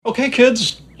Okay,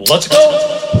 kids, let's go.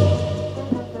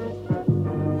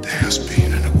 There has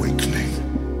been an awakening.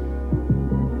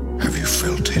 Have you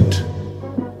felt it?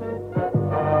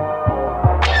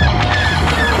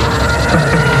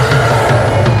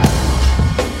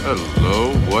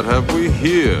 Hello, what have we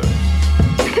here?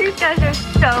 These guys are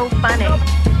so funny.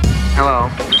 Hello.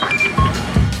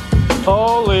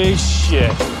 Holy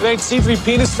shit. It ain't C3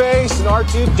 penis face and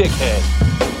R2 dickhead.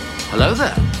 Hello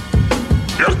there.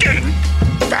 Looking?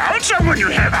 Found someone you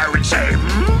have, I would say.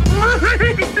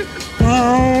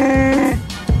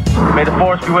 May the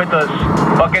force be with us.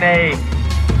 Fucking A.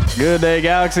 Good day,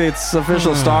 Galaxy. It's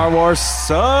official. Star Wars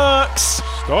sucks.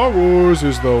 Star Wars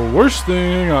is the worst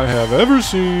thing I have ever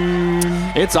seen.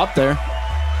 It's up there.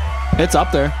 It's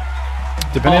up there.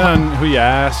 Depending on who you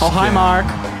ask. Oh, hi, Mark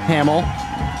Hamill.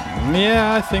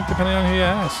 Yeah, I think depending on who you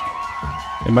ask.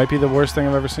 It might be the worst thing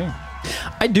I've ever seen.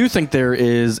 I do think there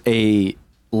is a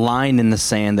line in the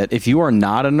sand that if you are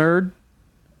not a nerd,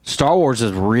 Star Wars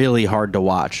is really hard to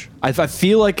watch. I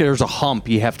feel like there's a hump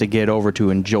you have to get over to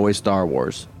enjoy Star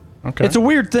Wars. Okay. It's a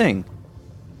weird thing.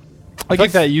 I feel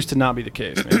like that used to not be the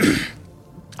case, maybe.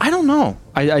 I don't know.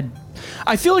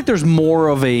 I feel like there's more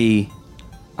of a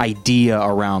idea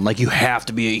around, like, you have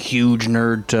to be a huge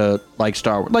nerd to like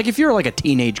Star Wars. Like, if you're like a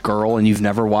teenage girl and you've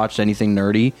never watched anything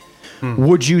nerdy,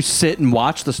 would you sit and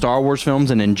watch the Star Wars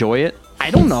films and enjoy it?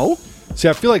 I don't know. See,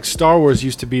 I feel like Star Wars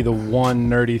used to be the one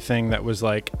nerdy thing that was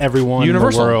like everyone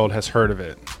Universal. in the world has heard of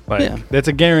it. Like, Yeah. it's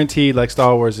a guaranteed, like,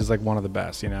 Star Wars is like one of the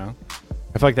best, you know?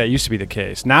 I feel like that used to be the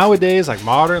case. Nowadays, like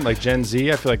modern, like Gen Z,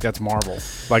 I feel like that's Marvel.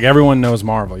 Like, everyone knows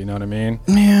Marvel, you know what I mean?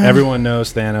 Yeah. Everyone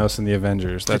knows Thanos and the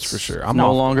Avengers, that's for sure. I'm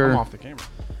no off, longer- I'm off the camera.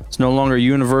 It's no longer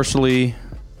universally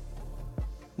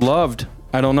loved.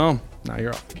 I don't know. No,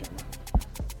 you're off the camera.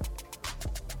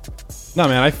 No,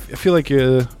 man, I feel like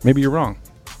maybe you're wrong.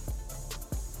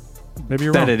 Maybe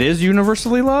you're That wrong. it is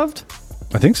universally loved?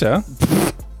 I think so.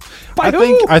 By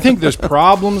I think there's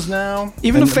problems now.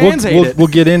 Even And the fans hate it. We'll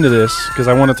get into this because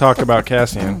I want to talk about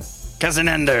Cassian. Cassian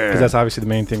Andor. Because that's obviously the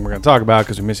main thing we're going to talk about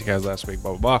because we missed you guys last week,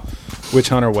 blah, blah, blah. Witch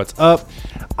Hunter, what's up?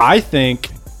 I think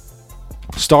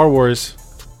Star Wars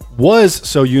was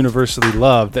so universally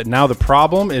loved that now the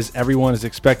problem is everyone is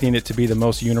expecting it to be the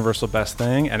most universal best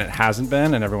thing, and it hasn't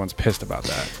been, and everyone's pissed about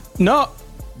that. No,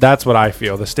 That's what I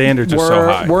feel. The standards are so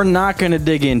high. we're not going to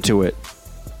dig into it,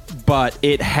 but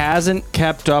it hasn't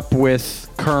kept up with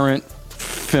current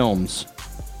films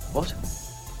What?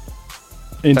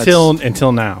 Until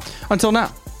now. until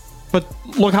now. But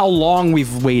look how long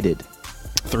we've waited.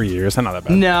 3 years. Not that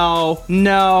bad.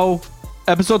 No.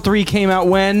 Episode 3 came out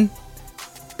when?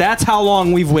 That's how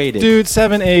long we've waited. Dude,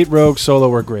 7, 8, Rogue, Solo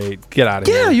were great. Get out of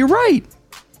here. Yeah, you're right.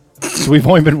 So we've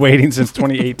only been waiting since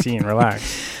 2018.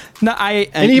 Relax. No,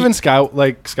 And even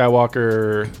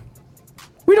Skywalker.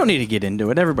 we don't need to get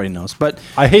into it. Everybody knows. But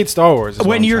I hate Star Wars. is what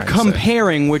when I'm you're trying to say.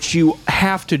 comparing, which you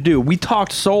have to do, we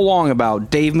talked so long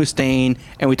about Dave Mustaine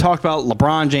and we talked about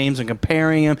LeBron James and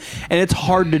comparing him, and it's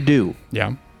hard to do.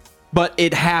 Yeah. But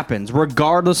it happens,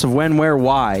 regardless of when, where,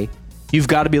 why. You've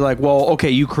got to be like, well, okay,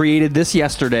 you created this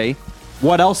yesterday.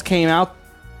 What else came out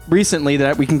recently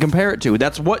that we can compare it to?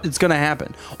 That's what it's going to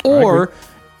happen. Or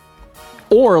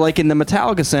like in the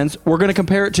Metallica sense, we're going to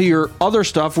compare it to your other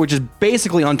stuff, which is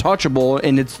basically untouchable,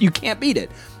 and you can't beat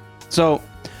it. So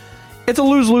it's a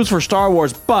lose-lose for Star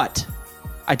Wars. But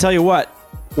I tell you what,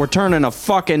 we're turning a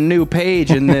fucking new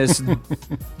page in this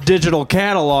digital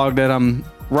catalog that I'm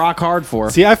rock hard for.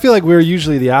 See, I feel like we're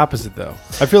usually the opposite, though.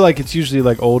 I feel like it's usually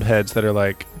like old heads that are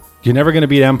like, you're never going to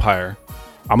beat Empire.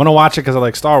 I'm going to watch it because I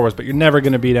like Star Wars, but you're never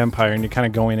going to beat Empire, and you're kind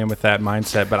of going in with that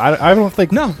mindset. But I don't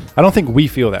think... No. I don't think we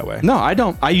feel that way. No, I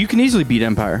don't. You can easily beat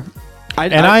Empire. I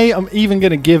am even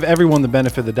going to give everyone the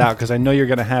benefit of the doubt because I know you're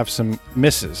going to have some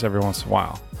misses every once in a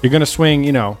while. You're going to swing,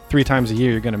 3 times a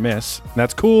year, you're going to miss. And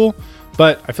that's cool,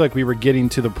 but I feel like we were getting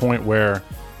to the point where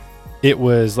it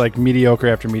was like mediocre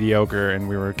after mediocre, and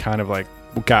we were kind of like,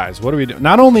 well, guys, what are we doing?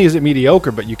 Not only is it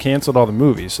mediocre, but you canceled all the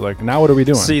movies. So, like, now what are we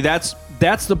doing? See, that's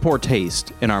the poor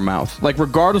taste in our mouth. Like,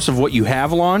 regardless of what you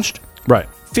have launched, right.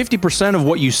 50% of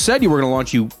what you said you were going to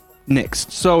launch, you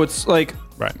nixed. So it's like,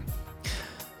 Right.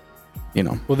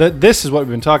 Well, this is what we've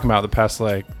been talking about the past,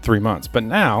 3 months. But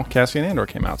now, Cassian Andor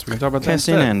came out, so we can talk about that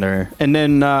Cassian instead. Andor. And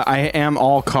then I am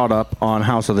all caught up on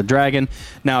House of the Dragon.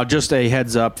 Now, just a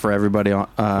heads up for everybody Why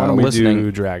don't we listening. do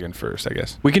Dragon first, I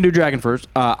guess? We can do Dragon first.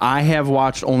 I have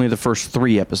watched only the first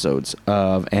 3 episodes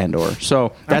of Andor.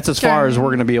 So that's as far as we're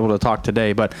going to be able to talk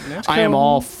today. But I am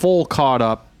all full caught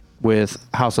up with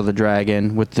House of the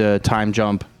Dragon, with the time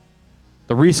jump,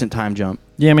 the recent time jump.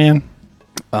 Yeah, man.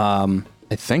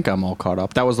 I think I'm all caught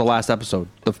up. That was the last episode.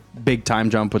 The big time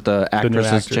jump with the The new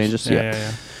actresses actors. changes.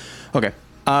 Yeah. Okay.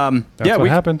 That's what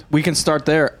happened. We can start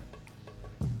there.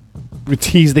 We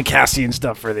tease the Cassian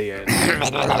stuff for the end.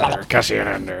 Cassian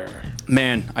Ender.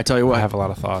 Man, I tell you what. I have a lot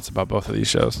of thoughts about both of these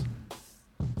shows.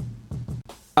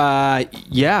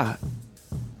 Yeah.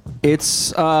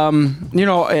 It's I'm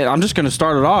just going to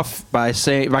start it off by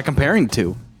comparing the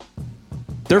two.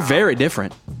 They're very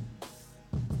different.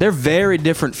 They're very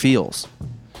different feels.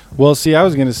 Well, see, I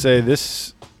was going to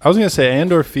say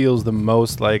Andor feels the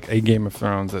most like a Game of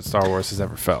Thrones that Star Wars has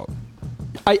ever felt.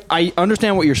 I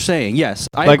understand what you're saying. Yes,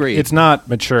 I Like, agree. it's not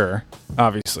mature,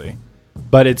 obviously,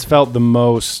 but it's felt the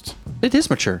most. It is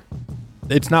mature.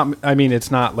 It's not. I mean, it's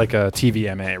not like a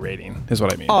TVMA rating, is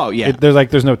what I mean. Oh, yeah.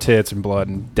 There's no tits and blood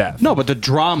and death. No, but the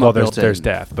drama. Well, built there's in.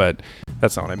 death, but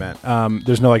that's not what I meant.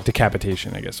 There's no like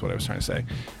decapitation. I guess is what I was trying to say.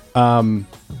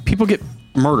 People get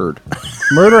murdered.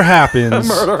 Murder happens.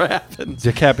 Murder happens.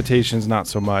 Decapitation's not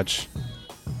so much.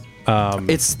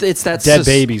 It's that Dead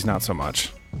babies, not so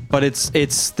much. But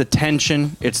it's the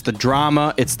tension, it's the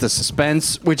drama, it's the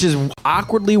suspense, which is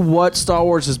awkwardly what Star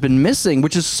Wars has been missing,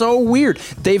 which is so weird.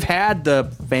 They've had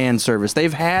the fan service,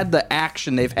 they've had the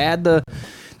action, they've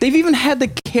even had the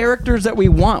characters that we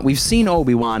want. We've seen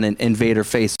Obi-Wan and Vader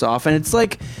face off, and it's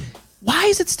like, why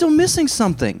is it still missing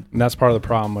something? And that's part of the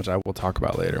problem, which I will talk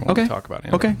about later when we talk about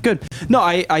it. Okay, good. No,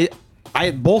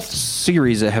 I both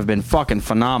series have been fucking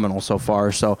phenomenal so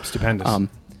far. So Stupendous.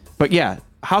 But yeah,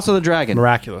 House of the Dragon.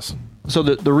 Miraculous. So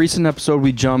the recent episode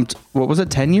we jumped, what was it,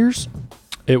 10 years?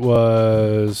 It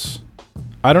was,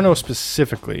 I don't know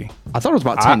specifically. I thought it was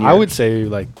about 10 years. I would say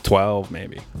like 12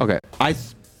 maybe. Okay. I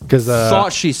Because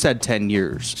thought she said 10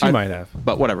 years. She might have.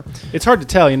 But whatever. It's hard to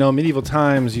tell. Medieval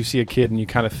times, you see a kid and you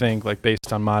kind of think, like,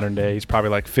 based on modern day, he's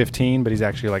probably like 15, but he's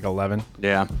actually like 11.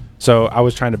 Yeah. So I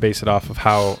was trying to base it off of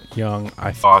how young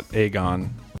I thought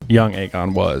young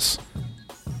Aegon was.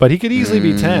 But he could easily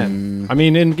be 10. I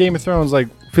mean, in Game of Thrones, like,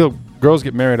 girls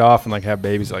get married off and like have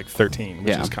babies at like 13,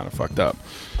 which is kind of fucked up.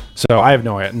 So I have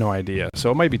no idea.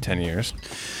 So it might be 10 years.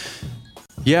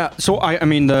 Yeah. So I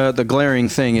mean, the glaring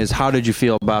thing is, how did you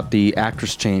feel about the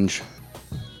actress change?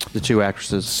 The two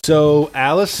actresses. So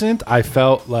Alicent, I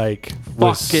felt like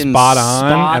was Fucking spot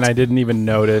on, spot. and I didn't even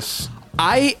notice.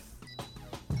 I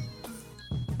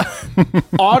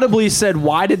audibly said,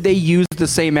 why did they use the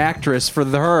same actress for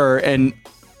her? And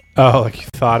Like you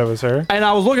thought it was her?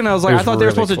 I was looking, I was like, It was I thought they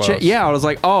were really supposed to close. Yeah, I was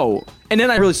like, oh. And then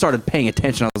I really started paying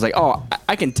attention. I was like, oh,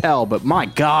 I can tell, but my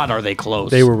God, are they close?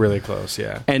 They were really close,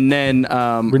 yeah. And then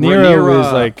Rhaenyra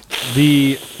was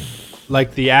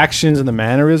like the actions and the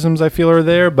mannerisms I feel are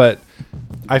there, but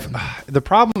the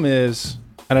problem is,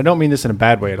 and I don't mean this in a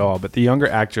bad way at all, but the younger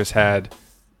actress had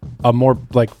a more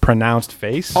like pronounced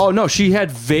face. Oh no, she had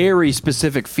very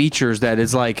specific features that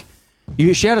is like,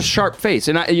 she had a sharp face,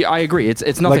 and I agree. It's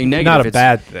nothing Like, negative. not a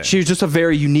bad thing. She was just a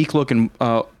very unique looking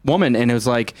woman, and it was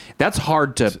like, that's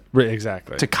hard to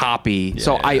Exactly. to copy.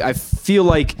 So Yeah. I feel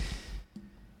like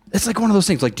it's like one of those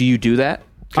things. Like, do you do that?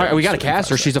 All right, we got to cast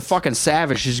her. She's a fucking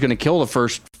savage. She's going to kill the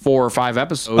first 4 or 5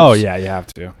 episodes. Oh yeah, you have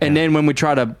to. And then when we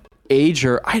try to age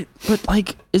her, but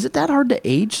like, is it that hard to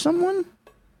age someone?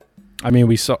 I mean,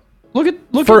 we saw Look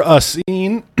for at a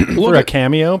scene for a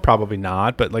cameo, probably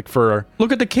not, but like for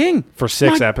the king. for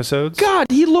 6 My episodes. God,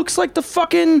 he looks like the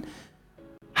fucking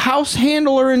house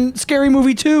handler in Scary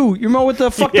Movie 2. You know, with the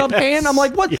fucked up hand. I'm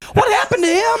like, what happened to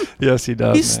him? Yes, he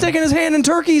does. He's sticking his hand in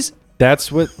turkeys.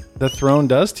 That's what the throne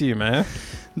does to you, man.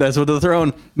 That's what the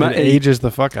throne. It ages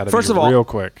the fuck out of First you of all, real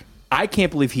quick. I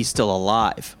can't believe he's still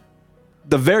alive.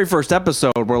 The very first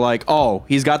episode, we're like, oh,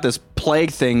 he's got this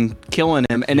plague thing killing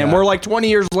him. And then we're like 20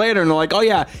 years later, and they're like, oh,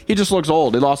 yeah, he just looks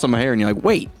old. He lost some hair. And you're like,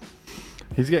 wait.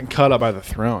 He's getting cut up by the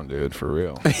throne, dude, for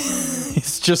real.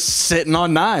 He's just sitting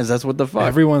on knives. That's what the fuck.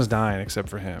 Everyone's dying except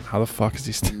for him. How the fuck is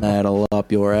he still? Metal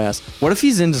up your ass. What if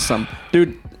he's into some...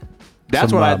 Dude, that's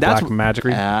Some, what black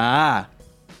magicry?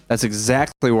 That's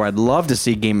exactly where I'd love to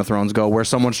see Game of Thrones go, where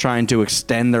someone's trying to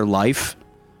extend their life.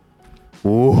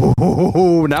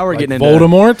 Ooh, now we're getting into...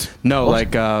 Voldemort? No,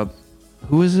 like,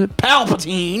 who is it?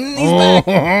 Palpatine! He's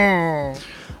back!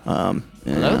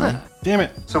 Hello there. Damn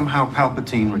it. Somehow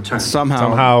Palpatine returned.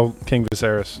 Somehow King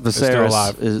Viserys is still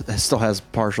alive. still has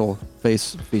partial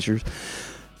face features.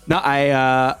 No,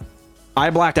 I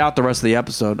blacked out the rest of the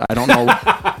episode. I don't know.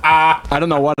 I don't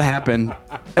know what happened.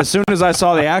 As soon as I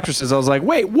saw the actresses, I was like,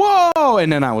 "Wait, whoa!"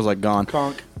 And then I was like, gone.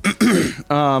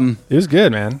 It was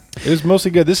good, man. It was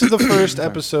mostly good. This is the first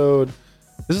episode.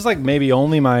 This is like maybe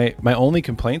only my only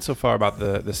complaint so far about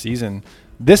the season.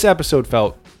 This episode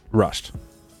felt rushed,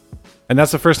 and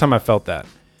that's the first time I felt that.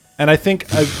 And I think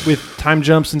with time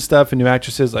jumps and stuff and new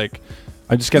actresses, like,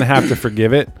 I'm just going to have to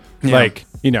forgive it. Yeah. Like,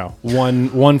 you know,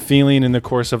 one feeling in the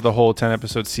course of the whole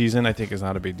 10-episode season, I think is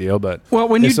not a big deal. But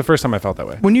it's the first time I felt that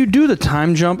way. When you do the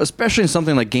time jump, especially in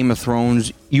something like Game of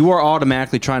Thrones, you are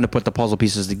automatically trying to put the puzzle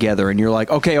pieces together. And you're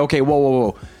like, okay,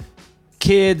 whoa.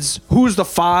 Kids, who's the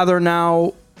father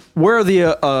now? Where are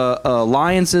the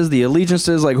alliances, the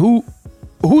allegiances? Like,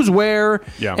 who's where?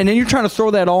 Yeah. And then you're trying to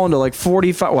throw that all into like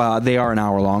 45. Well, they are an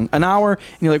hour long. An hour.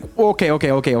 And you're like, okay.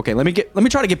 Let me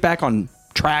try to get back on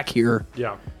track here.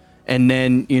 Yeah. And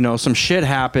then, you know, some shit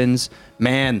happens.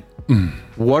 Man,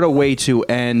 what a way to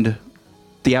end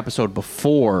the episode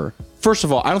before. First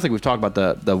of all, I don't think we've talked about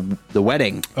the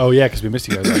wedding. Oh, yeah, because we missed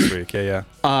you guys last week. Yeah.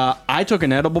 I took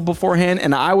an edible beforehand,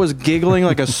 and I was giggling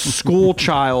like a school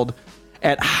child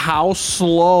at how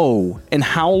slow and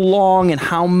how long and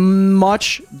how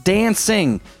much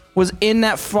dancing was in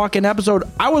that fucking episode.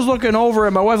 I was looking over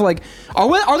at my wife like,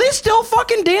 are they still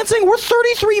fucking dancing? We're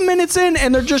 33 minutes in,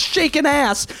 and they're just shaking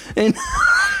ass. And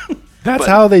That's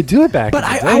how they do it back. But in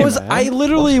the day, man. I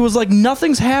literally was like,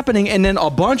 nothing's happening, and then a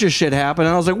bunch of shit happened,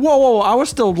 and I was like, whoa! I was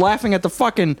still laughing at the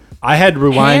fucking. I had to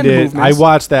rewind hand it. movements. I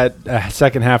watched that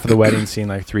second half of the wedding scene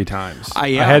like 3 times. I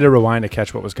had to rewind to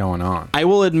catch what was going on. I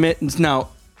will admit now.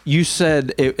 You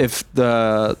said if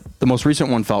the most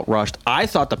recent one felt rushed. I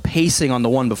thought the pacing on the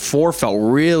one before felt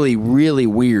really, really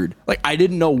weird. Like, I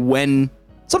didn't know when.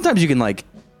 Sometimes you can like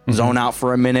zone out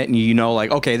for a minute and you know, like,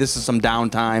 okay, this is some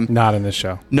downtime. Not in this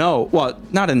show. No, well,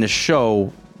 not in this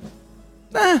show.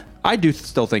 I do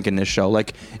still think in this show,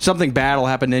 like, something bad will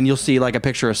happen, and you'll see like a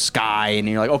picture of Sky, and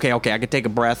you're like, okay, I can take a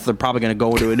breath. They're probably going to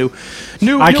go into a new.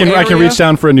 I can area. reach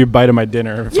down for a new bite of my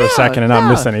dinner for a second and not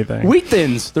miss anything. Wheat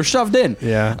thins, they're shoved in.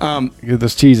 Yeah, get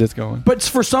this cheese that's going. But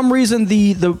for some reason,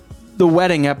 the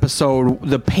wedding episode,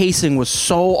 the pacing was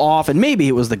so off, and maybe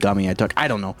it was the gummy I took. I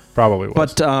don't know. Probably was.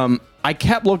 But I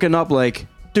kept looking up like,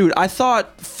 dude, I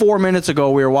thought 4 minutes ago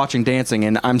we were watching dancing,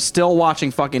 and I'm still watching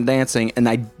fucking dancing,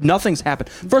 and nothing's happened.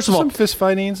 First of all, some fist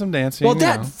fighting, some dancing.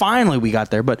 Well, finally we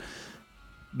got there, but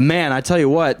man, I tell you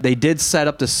what, they did set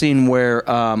up the scene where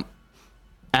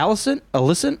Allison,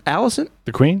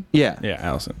 the queen.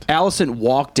 Yeah, Allison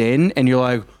walked in, and you're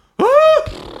like,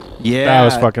 ah! Yeah, that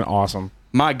was fucking awesome.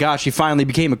 My gosh, she finally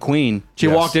became a queen. She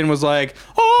walked in and was like,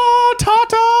 oh,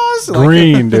 tatas.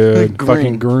 Green, dude.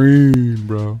 Fucking green,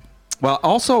 bro. Well,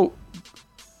 also,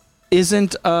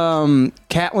 isn't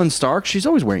Catelyn Stark, she's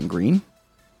always wearing green.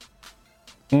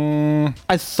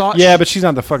 I thought... Yeah, but she's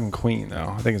not the fucking queen,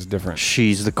 though. I think it's different.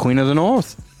 She's the Queen of the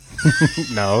North.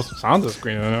 No, Sansa's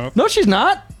Queen of the North. No, she's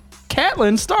not.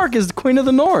 Catelyn Stark is the Queen of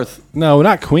the North. No,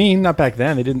 not queen. Not back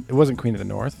then. It wasn't Queen of the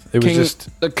North. It was just...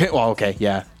 well, okay,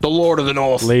 yeah. The Lord of the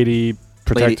North. Lady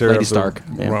Protector. Lady Stark.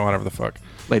 Whatever the fuck.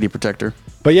 Lady Protector.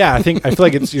 But yeah, I feel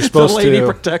like you're supposed the to... Lady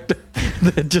Protector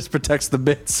that just protects the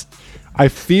bits. I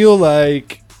feel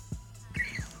like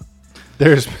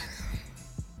there's...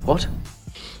 What?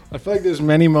 I feel like there's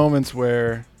many moments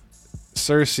where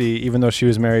Cersei, even though she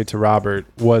was married to Robert,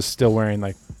 was still wearing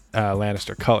like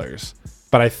Lannister colors.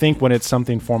 But I think when it's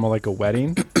something formal like a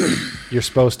wedding, you're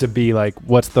supposed to be like,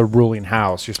 what's the ruling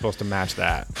house? You're supposed to match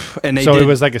that. And so it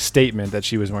was like a statement that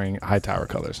she was wearing Hightower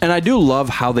colors. And I do love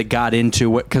how they got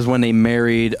into it, because when they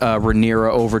married Rhaenyra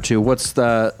over to what's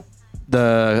the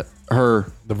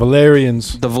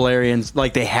Valerians,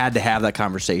 like, they had to have that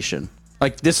conversation.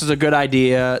 Like, this is a good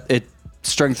idea. It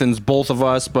strengthens both of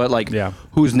us, but like,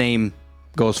 whose name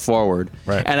goes forward?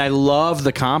 Right. And I love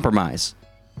the compromise.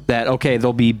 That, okay,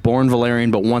 they'll be born Valerian,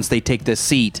 but once they take this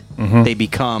seat, they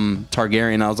become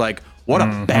Targaryen. I was like, what a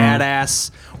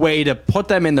badass way to put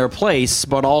them in their place,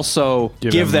 but also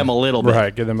give them a little bit.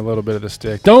 Right, give them a little bit of the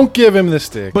stick. Don't give him the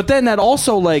stick. But then that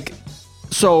also, like,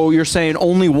 so you're saying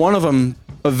only one of them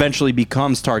eventually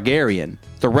becomes Targaryen.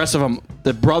 The rest of them,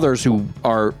 the brothers who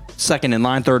are second in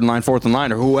line, third in line, fourth in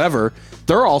line, or whoever,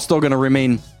 they're all still going to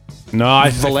remain I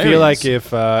Valerians. feel like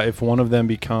if one of them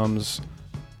becomes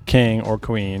king or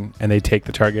queen and they take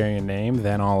the Targaryen name,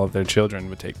 then all of their children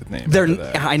would take the name.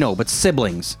 I know, but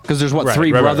siblings, because there's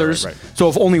three right, brothers. Right. So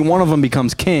if only one of them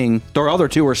becomes king, the other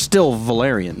two are still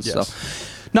Valerians. Yes.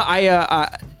 So no,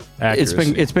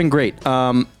 it's been great.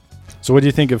 So what do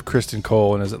you think of Kristen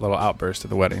Cole and his little outburst at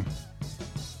the wedding?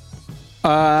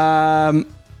 I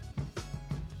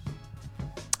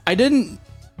didn't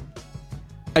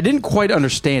quite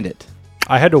understand it.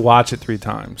 I had to watch it 3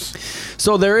 times.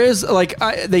 So there is like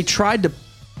they tried to,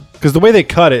 because the way they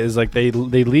cut it is like they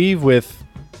leave with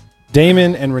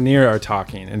Daemon and Rhaenyra are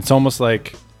talking, and it's almost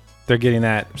like they're getting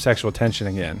that sexual tension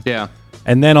again. Yeah.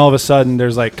 And then all of a sudden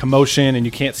there's like commotion and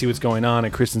you can't see what's going on,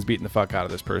 and Kristen's beating the fuck out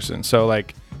of this person. So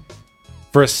like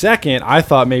For a second, I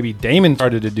thought maybe Damon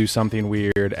started to do something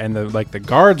weird, and the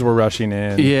guards were rushing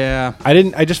in. Yeah.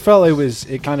 I just felt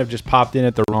it kind of just popped in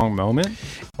at the wrong moment,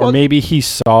 or Well- maybe he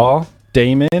saw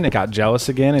Damon and got jealous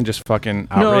again and just fucking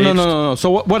outraged. No. So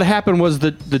what happened was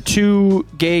the two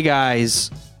gay guys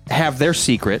have their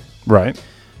secret, Right.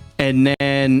 and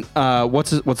then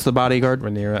what's the bodyguard?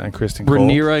 Rhaenyra and Kristen Cole.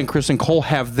 Rhaenyra and Kristen Cole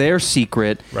have their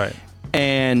secret, Right.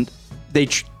 and they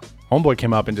Homeboy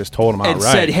came up and just told him outright. and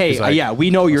said, "Hey, He's like, yeah, we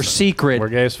know your secret." we're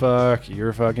gay as fuck.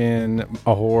 You're fucking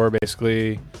a whore,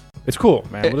 basically. It's cool,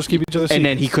 man. We'll just keep each other secrets. And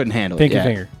then he couldn't handle Pinky it. Yeah.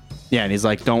 finger. Yeah, and he's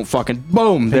like, "Don't fucking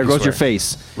boom! There goes your swear.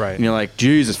 face." Right. And you're like,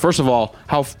 Jesus. First of all,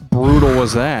 how brutal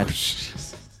was that?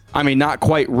 I mean, not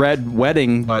quite red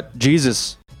wedding, but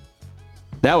Jesus,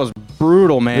 that was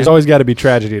brutal, man. There's always got to be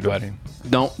tragedy at a wedding.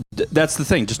 That's the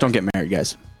thing. Just don't get married,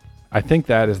 guys. I think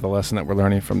that is the lesson that we're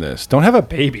learning from this. Don't have a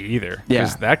baby either. Yeah.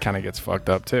 'cause that kind of gets fucked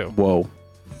up too. Whoa.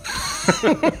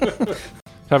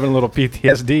 Having a little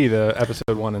PTSD to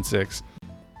episode 1 and 6.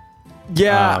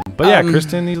 Yeah. But yeah,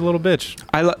 Kristen, he's a little bitch.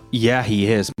 Yeah,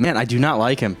 he is. Man, I do not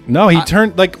like him. No, he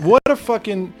turned what a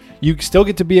fucking. You still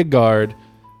get to be a guard.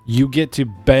 You get to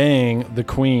bang the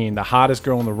queen, the hottest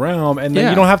girl in the realm, and then Yeah.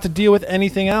 you don't have to deal with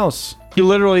anything else. You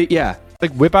literally, yeah.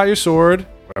 Like whip out your sword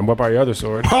and whip out your other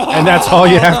sword, and that's all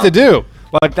you have to do.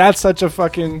 Like that's such a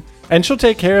fucking. And she'll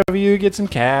take care of you, get some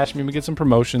cash, maybe get some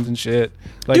promotions and shit.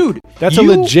 Like, Dude, that's a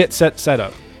legit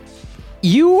setup.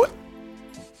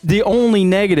 The only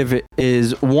negative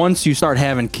is once you start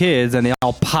having kids and they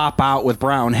all pop out with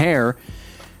brown hair,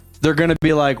 they're gonna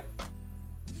be like,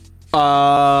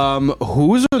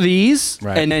 whose are these?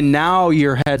 Right. And then now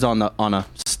your head's on a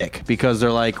stick because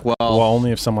they're like, well,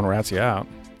 Only if someone rats you out.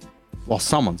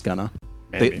 someone's gonna.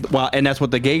 Maybe. And that's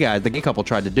what the gay couple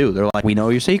tried to do. They're like, we know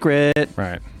your secret,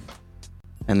 Right.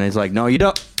 and he's like, no, you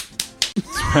don't.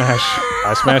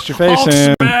 I smashed your face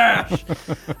in.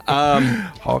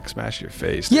 Hulk smash your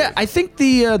face. Yeah, dude. I think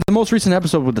the most recent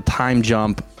episode with the time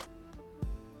jump,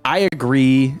 I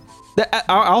agree.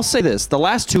 I'll say this: the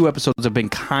last two episodes have been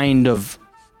kind of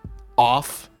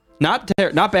off. Not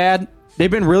bad.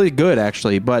 They've been really good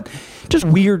actually, but just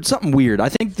weird. Something weird. I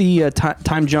think the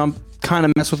time jump kind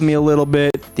of messed with me a little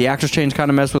bit. The actress change kind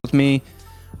of messed with me,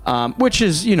 which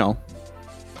is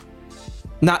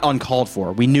not uncalled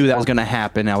for. We knew that was going to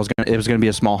happen. It was going to be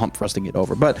a small hump for us to get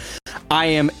over. But I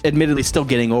am admittedly still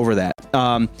getting over that.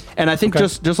 And I think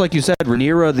just like you said,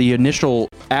 Rhaenyra, the initial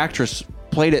actress,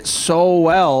 played it so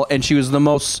well, and she was the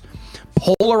most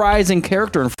polarizing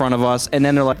character in front of us. And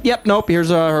then they're like, "Yep, nope, here's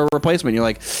her replacement." You're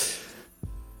like,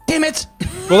 "Damn it!"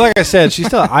 Well, like I said, she's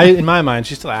still. In my mind,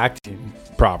 she's still acting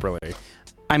properly.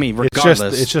 I mean,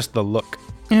 regardless, It's just the look.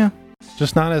 yeah.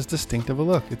 Just not as distinctive a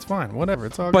look. It's fine. Whatever.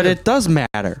 It's all But good. it does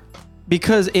matter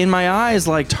because in my eyes,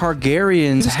 like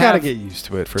Targaryens You just gotta have get used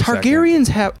to it for a second. Targaryens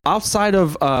have, outside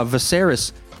of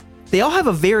Viserys, they all have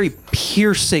a very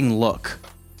piercing look.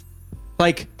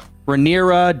 Like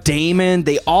Rhaenyra, Daemon,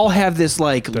 they all have this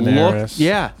like look. Daenerys.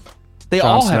 Yeah, they Jon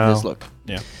all have Snow. this look.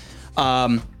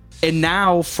 Yeah. And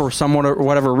now, for someone or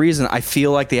whatever reason, I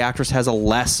feel like the actress has a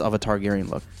less of a Targaryen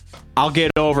look. I'll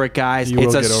get over it, guys. You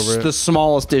It's will get over it. the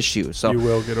smallest issue. So You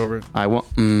will get over it. I won't.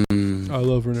 I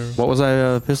love her now. What was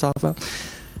I pissed off about?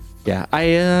 Yeah,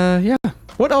 yeah.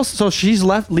 What else? So she's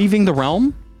leaving the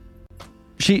realm.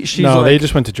 She's No, like, they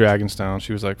just went to Dragonstone.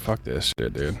 She was like, "Fuck this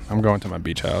shit, dude. I'm going to my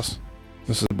beach house.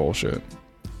 This is bullshit."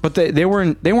 But they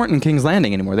weren't in King's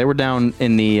Landing anymore. They were down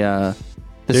in the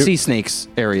Sea Snakes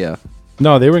area.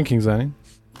 No, they were in King's Landing.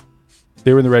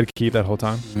 They were in the Red Keep that whole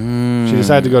time. She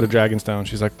decided to go to Dragonstone.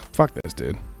 She's like, "Fuck this,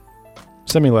 dude.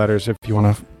 Send me letters if you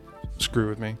want to screw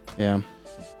with me." Yeah.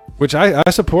 Which I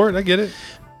support. I get it.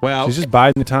 Well, She's just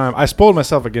biding the time. I spoiled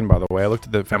myself again, by the way. I looked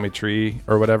at the family tree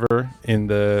or whatever in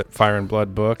the Fire and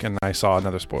Blood book, and I saw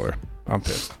another spoiler. I'm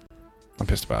pissed. I'm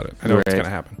pissed about it. I know what's Right. going to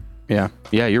happen. yeah.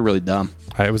 You're really dumb.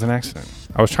 It was an accident.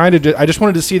 I was trying to. I just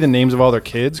wanted to see the names of all their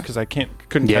kids because I couldn't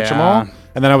catch them all.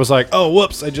 And then I was like, "Oh,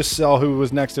 whoops! I just saw who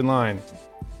was next in line."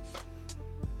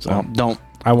 So Well, don't.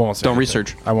 I won't say. don't anything.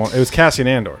 research. I won't. It was Cassian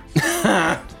Andor.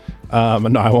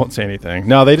 No, I won't say anything.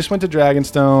 No, they just went to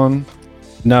Dragonstone.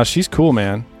 No, she's cool,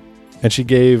 man. And she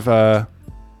gave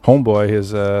Homeboy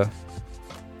his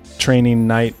training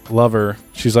knight lover.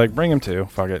 She's like, "Bring him to.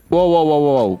 Fuck it."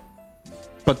 Whoa.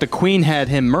 But the queen had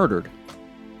him murdered.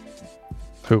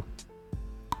 Who?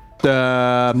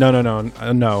 The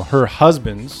No. Her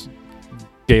husband's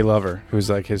gay lover, who's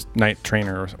like his knight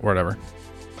trainer or whatever.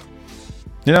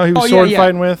 You know, he was sword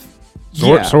fighting with.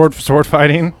 Sword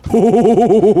fighting.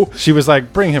 She was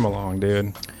like, "Bring him along,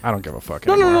 dude. I don't give a fuck."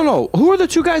 anymore." No. Who are the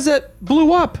two guys that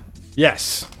blew up?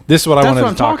 Yes, this is what I That's wanted what to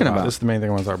I'm talk talking about. about. This is the main thing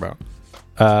I want to talk about.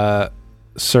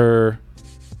 Sir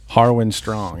Harwin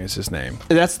Strong is his name.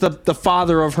 That's the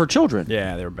father of her children.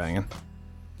 Yeah, they were banging.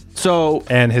 So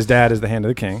And his dad is the Hand of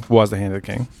the King. Was the Hand of the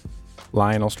King.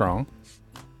 Lionel Strong.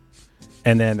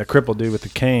 And then the crippled dude with the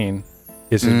cane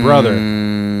is his brother.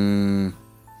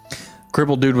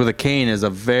 crippled dude with a cane is a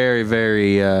very,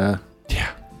 very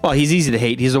well, he's easy to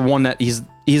hate. He's the one that he's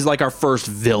like our first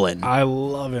villain. I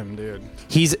love him, dude.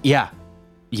 He's yeah.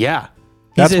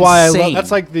 That's He's why insane. I love.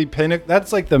 That's like the pinnacle.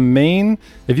 That's like the main.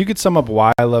 If you could sum up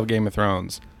why I love Game of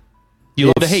Thrones, you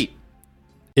love to hate.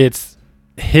 It's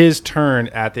his turn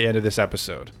at the end of this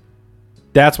episode.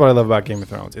 That's what I love about Game of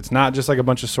Thrones. It's not just like a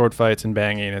bunch of sword fights and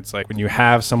banging. It's like when you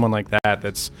have someone like that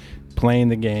that's playing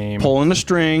the game, Pulling the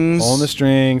strings,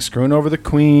 screwing over the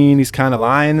queen. He's kind of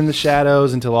lying in the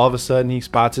shadows until all of a sudden he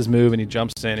spots his move and he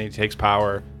jumps in and he takes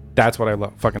power. That's what I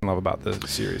fucking love about the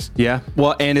series. Yeah.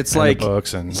 Well, and it's And the like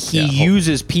books and he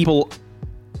uses people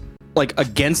like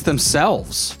against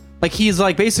themselves. Like he's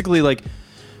like basically like,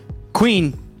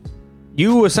 Queen,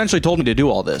 you essentially told me to do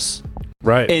all this.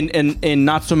 Right. In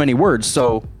not so many words.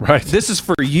 So Right. this is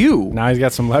for you. Now he's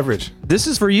got some leverage. This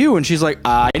is for you. And she's like,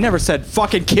 I never said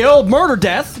fucking kill, murder,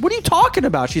 death. What are you talking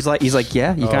about? He's like,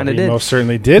 yeah, you kind of He did. most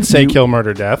certainly did say kill,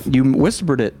 murder, death. You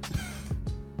whispered it.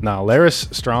 No,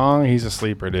 Laris Strong, he's a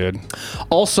sleeper, dude.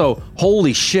 Also,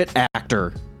 holy shit,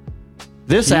 actor.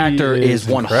 This He actor is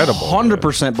incredible,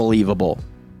 100% believable.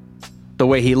 The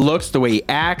way he looks, the way he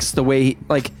acts, the way he,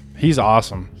 like, He's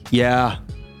awesome. yeah.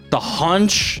 The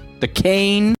hunch, the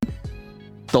cane,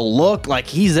 the look, like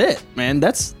he's it, man.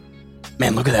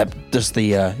 Man, look at that. Just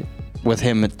the, with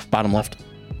him at bottom left.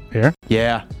 Here?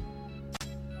 Yeah.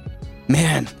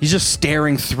 Man, he's just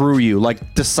staring through you,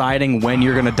 like deciding when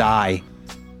you're going to die.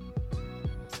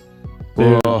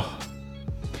 Dude. Oh.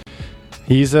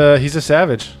 He's a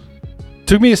savage.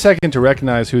 Took me a second to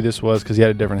recognize who this was because he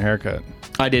had a different haircut.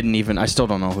 I still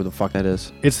don't know who the fuck that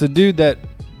is. It's the dude that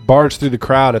barged through the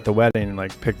crowd at the wedding and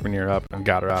like picked Rhaenyra up and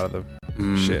got her out of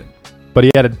the shit. But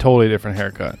he had a totally different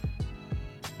haircut.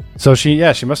 So she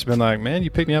must have been like, man,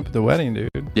 you picked me up at the wedding,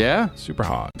 dude. Yeah. Super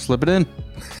hot. Slip it in.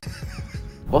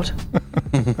 What?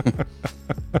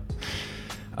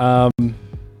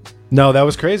 No, that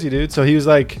was crazy, dude. So he was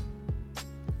like,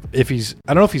 I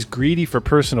don't know if he's greedy for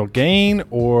personal gain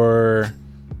or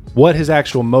what his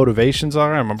actual motivations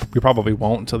are. We probably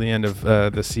won't until the end of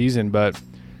the season, but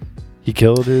he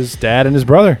killed his dad and his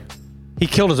brother. He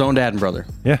killed his own dad and brother.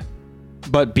 Yeah.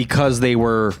 But because they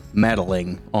were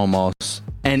meddling almost.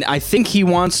 And I think he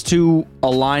wants to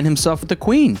align himself with the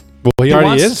queen. Well, he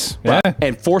already is. Yeah.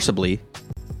 And forcibly.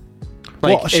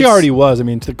 Well, she already was. I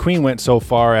mean, the queen went so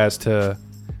far as to...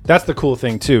 That's the cool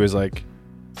thing, too, is like...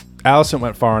 Alicent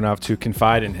went far enough to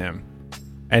confide in him.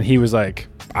 And he was like,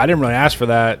 I didn't really ask for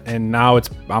that, and now I'm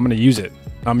going to use it.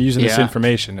 I'm using this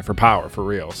information for power, for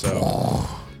real. So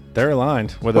they're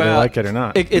aligned, whether they like it or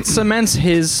not. It cements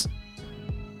his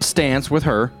stance with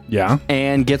her. Yeah.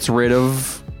 And gets rid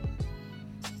of...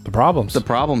 The problems.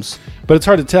 But it's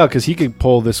hard to tell, because he could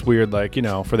pull this weird, like,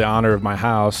 for the honor of my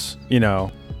house,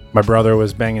 my brother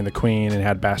was banging the queen and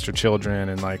had bastard children,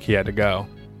 and, like, he had to go.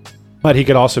 But he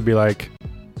could also be like...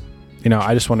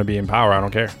 I just want to be in power. I don't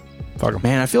care. Fuck him.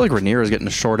 Man, I feel like Rhaenyra is getting the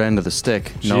short end of the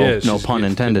stick. No pun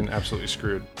intended. Absolutely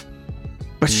screwed.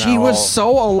 But she was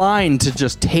so aligned to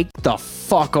just take the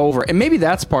fuck over. And maybe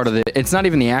that's part of it. It's not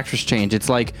even the actress change. It's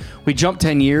like we jumped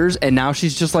 10 years and now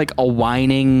she's just like a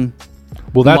whining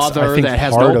mother that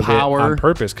has no power. On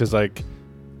purpose, because like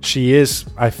she is,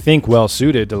 I think, well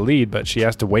suited to lead, but she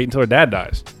has to wait until her dad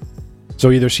dies. So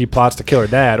either she plots to kill her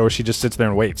dad, or she just sits there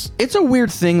and waits. It's a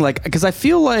weird thing, like, because I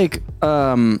feel like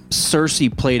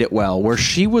Cersei played it well, where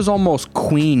she was almost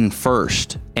queen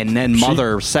first, and then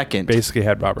mother second. Basically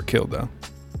had Robert killed, though.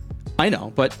 I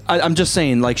know, but I'm just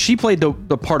saying, like, she played the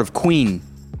part of queen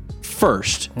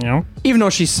first. Yeah. Even though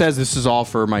she says this is all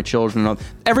for my children.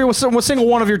 Every single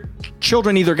one of your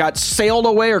children either got sailed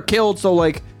away or killed, so,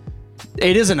 like,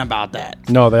 it isn't about that.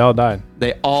 No, they all died.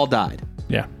 They all died.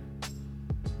 Yeah.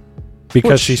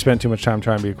 Because she spent too much time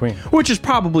trying to be a queen. Which is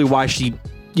probably why she,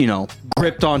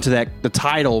 gripped onto the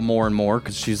title more and more,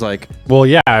 because she's like... Well,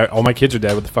 yeah, all my kids are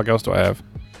dead. What the fuck else do I have?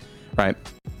 Right.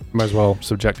 Might as well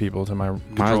subject people to my control.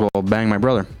 Might as well bang my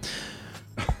brother.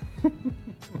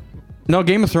 No,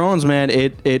 Game of Thrones, man,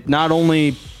 it not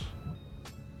only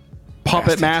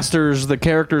puppet masters the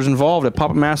characters involved, it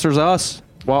puppet masters us.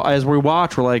 Well, as we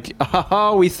watch, we're like,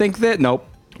 oh, we think that? Nope.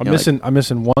 I'm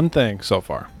missing one thing so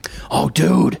far. Oh,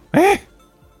 dude.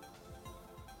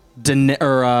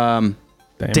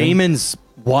 Daemon's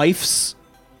wife's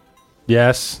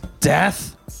death.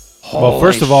 Well,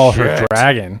 first of all, Holy her shit.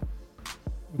 dragon.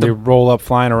 They roll up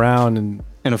flying around, and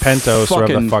in a Pentos, whatever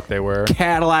fucking the fuck they were.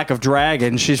 Cadillac of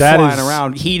dragons. She's That flying is-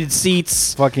 around, heated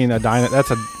seats. Fucking a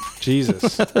that's a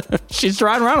Jesus. She's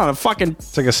riding around on a fucking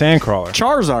It's like a sandcrawler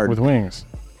Charizard. with wings.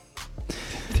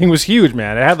 Thing was huge,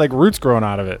 man. It had like roots growing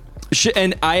out of it.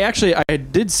 And I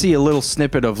did see a little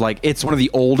snippet of like it's one of the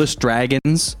oldest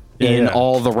dragons in Yeah.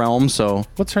 all the realms. So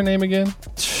What's her name again?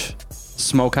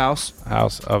 Smokehouse.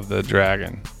 House of the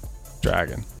Dragon.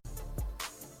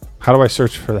 How do I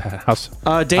search for that house?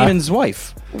 Damon's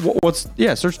wife.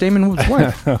 Search Damon's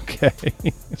wife. Okay.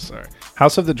 Sorry.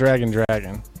 House of the Dragon.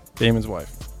 Damon's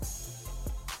wife.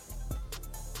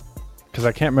 Because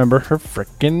I can't remember her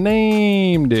freaking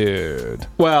name, dude.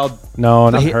 Well, No,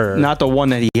 not her. not the one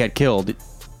that he had killed.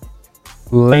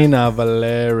 Lena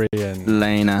Valerian.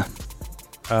 Lena.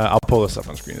 I'll pull this up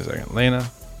on screen in a second. Lena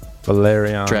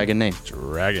Valerian. Dragon name.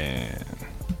 Dragon.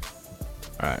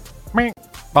 All right. Meow.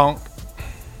 Bonk.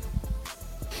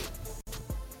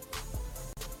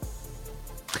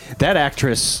 That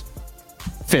actress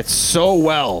fits so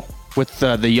well with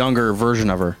the younger version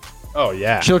of her. Oh,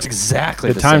 yeah. She looks exactly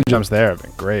The the time same. jumps there have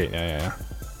been great. Yeah.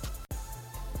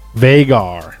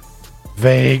 Vagar,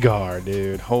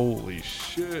 dude. Holy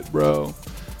shit, bro.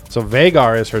 So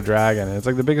Vagar is her dragon, and it's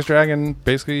like the biggest dragon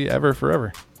basically ever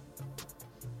forever.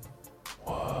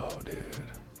 Whoa, dude.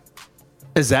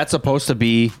 Is that supposed to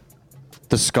be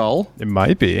the skull? It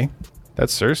might be.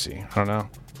 That's Cersei. I don't know.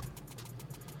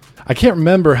 I can't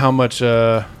remember how much.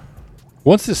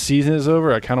 Once this season is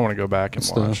over, I kind of want to go back and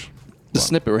watch. The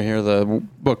snippet right here, the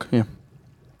book. Yeah.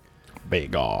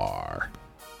 Vagar.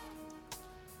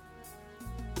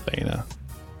 Lena.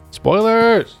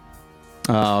 Spoilers!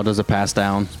 Oh, does it pass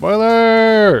down?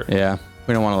 Spoiler! Yeah.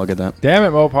 We don't want to look at that. Damn it,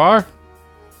 Mopar.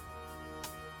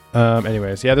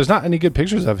 Anyways, yeah, there's not any good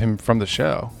pictures of him from the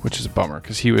show, which is a bummer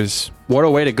because he was What a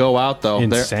way to go out, though.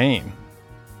 insane.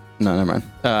 No, never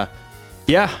mind.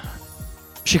 Yeah.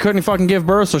 She couldn't fucking give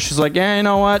birth, so she's like, yeah, you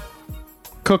know what?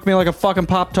 Cook me like a fucking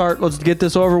Pop-Tart. Let's get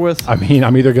this over with. I mean,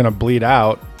 I'm either going to bleed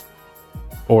out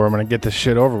or I'm going to get this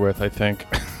shit over with, I think.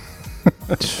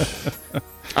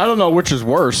 I don't know which is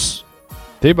worse.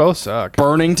 They both suck.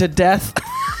 Burning to death.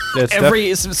 It's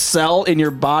Every cell in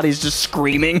your body's just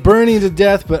screaming. burning to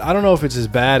death, but I don't know if it's as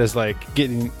bad as like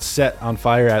getting set on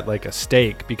fire at like a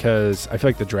stake because I feel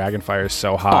like the dragon fire is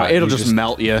so hot. It'll you just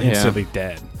melt you. instantly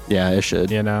dead. Yeah, it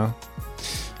should. You know?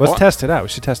 Let's test it out. We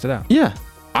should test it out. Yeah.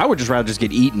 I would just rather just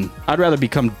get eaten. I'd rather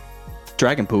become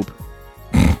dragon poop.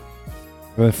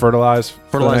 And then fertilize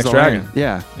for the next the dragon. land.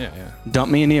 Yeah. Yeah.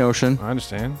 Dump me in the ocean. I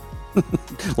understand.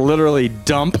 Literally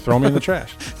dump. Throw me in the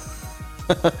trash.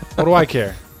 What do I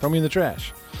care? Throw me in the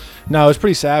trash. No, it was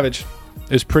pretty savage.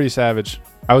 It was pretty savage.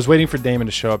 I was waiting for Daemon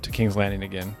to show up to King's Landing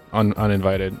again,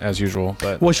 uninvited as usual.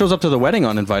 But Well, he shows up to the wedding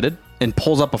uninvited and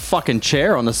pulls up a fucking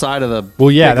chair on the side of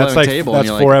the yeah, big that's living like table. that's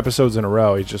and 4 you're like, episodes in a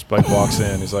row. He just like walks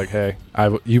in. He's like, "Hey,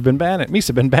 you've been banished.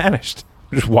 Misa been banished."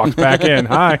 Just walks back in.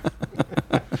 Hi,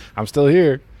 I'm still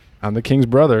here. I'm the king's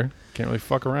brother. Can't really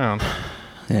fuck around.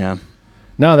 Yeah.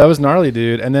 No, that was gnarly,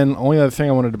 dude. And then only other thing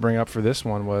I wanted to bring up for this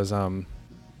one was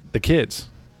the kids.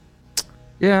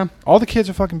 Yeah. All the kids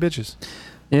are fucking bitches.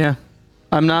 Yeah.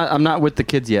 I'm not with the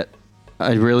kids yet.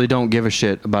 I really don't give a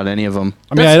shit about any of them.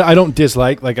 I mean, I don't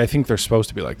dislike. Like, I think they're supposed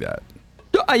to be like that.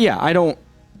 Yeah, I don't.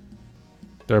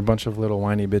 They're a bunch of little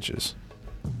whiny bitches.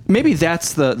 Maybe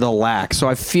that's the lack. So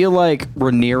I feel like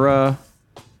Rhaenyra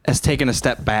has taken a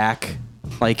step back,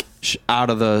 like out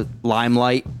of the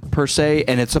limelight per se,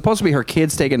 and it's supposed to be her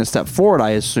kids taking a step forward,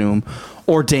 I assume,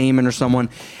 or Daemon or someone.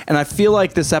 And I feel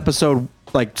like this episode,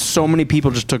 like so many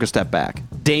people just took a step back.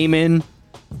 Daemon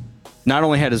not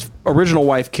only had his original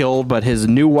wife killed, but his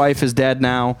new wife is dead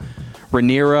now.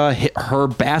 Rhaenyra, her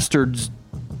bastards.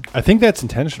 I think that's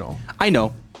intentional. I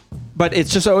know, but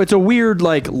it's just it's a weird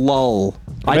like lull.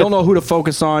 I don't know who to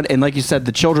focus on, and like you said,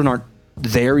 the children aren't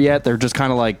there yet. They're just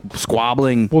kind of like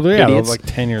squabbling. Well, they're idiots. like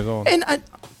 10 years old. And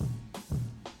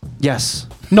yes,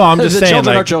 No, I'm just the saying.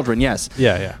 children Like, are children. Yes.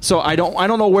 Yeah. So I don't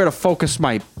know where to focus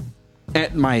my.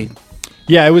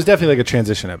 Yeah, it was definitely like a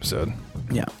transition episode.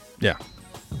 Yeah. Yeah.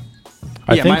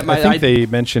 I Yeah, think they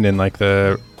mentioned in like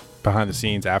the behind the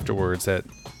scenes afterwards that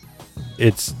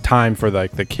it's time for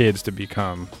like the kids to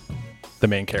become the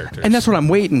main characters. And that's what I'm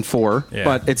waiting for. Yeah.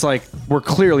 But it's like we're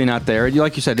clearly not there.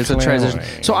 Like you said, it's a transition.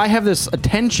 Clearly. So I have this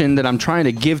attention that I'm trying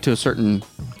to give to certain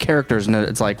characters, and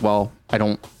it's like, well, I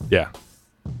don't. Yeah.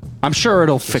 I'm sure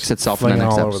it'll fix itself in the flinging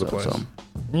next all over episode. the place.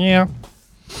 So. Yeah.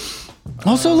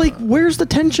 Also, like, where's the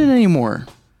tension anymore?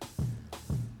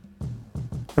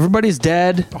 Everybody's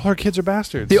dead. All our kids are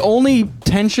bastards. The only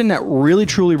tension that really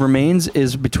truly remains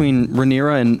is between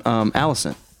Rhaenyra and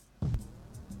Alicent.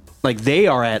 like they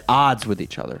are at odds with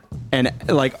each other and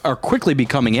like are quickly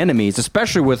becoming enemies,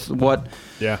 especially with what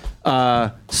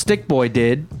Stick Boy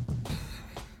did.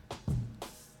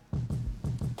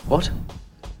 What?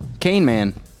 Cane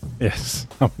Man. Yes,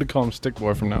 I'm gonna call him Stick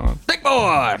Boy from now on. Stick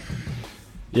Boy.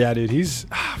 Yeah, dude, he's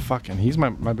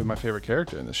might be my favorite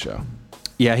character in this show.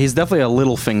 Yeah, he's definitely a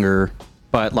Littlefinger,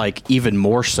 but like even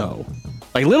more so.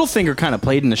 Like Littlefinger kind of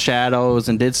played in the shadows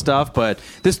and did stuff, but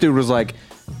this dude was like,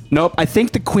 nope, I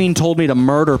think the queen told me to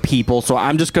murder people, so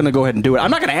I'm just going to go ahead and do it.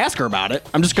 I'm not going to ask her about it.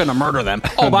 I'm just going to murder them.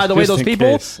 Oh, by the way, Just those in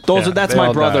people, case. that's they my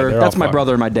all brother. died. They're That's all my fucked.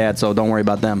 brother and my dad, so don't worry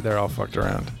about them. They're all fucked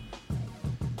around.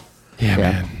 Yeah,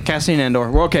 man. Cassian Andor.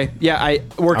 Well, okay. Yeah,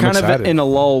 we're I'm kind excited. of in a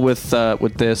lull with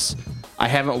this. I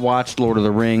haven't watched Lord of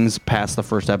the Rings past the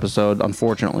first episode,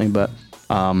 unfortunately, but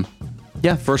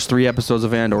yeah, first 3 episodes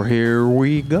of Andor. Here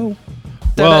we go.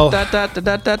 Well,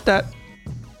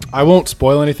 I won't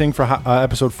spoil anything for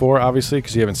episode 4, obviously,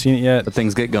 because you haven't seen it yet. But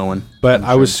things get going. But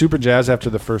I was super jazzed after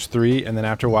the first 3, and then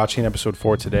after watching episode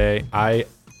 4 today,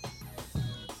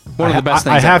 One of the best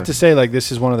things I have ever. to say, like,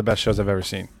 this is one of the best shows I've ever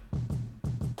seen.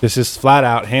 This is flat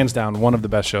out, hands down, one of the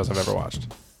best shows I've ever watched.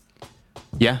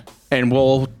 Yeah, and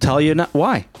we'll tell you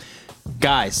why,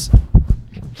 guys.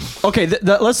 Okay,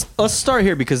 let's start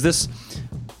here because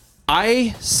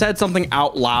I said something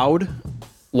out loud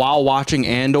while watching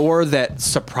Andor that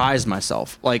surprised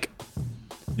myself. Like,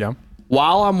 Yeah.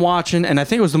 while I'm watching, and I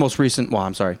think it was the most recent. Well,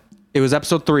 I'm sorry, it was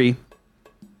episode 3,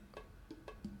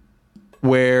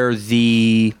 where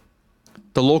the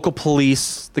local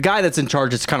police, the guy that's in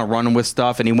charge, is kind of running with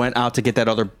stuff, and he went out to get that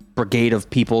other brigade of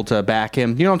people to back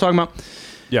him. You know what I'm talking about?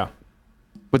 Yeah.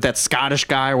 With that Scottish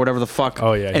guy or whatever the fuck.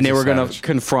 Oh, yeah, And they he's were going to savage.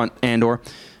 confront Andor.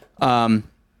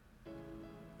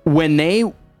 When they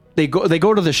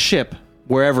go to the ship,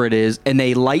 wherever it is, and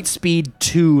they light speed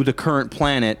to the current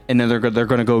planet, and then they're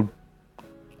going to go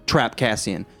trap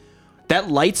Cassian. That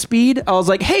light speed, I was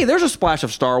like, hey, there's a splash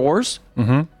of Star Wars.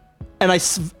 Mm-hmm. And I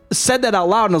said that out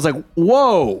loud, and I was like,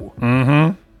 whoa.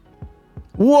 Mm-hmm.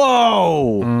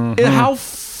 Whoa. Mm-hmm. How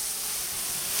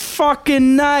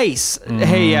fucking nice.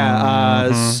 Hey,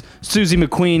 Susie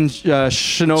McQueen,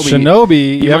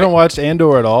 Shinobi, you haven't watched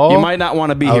Andor at all? You might not want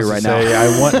to be I here was right to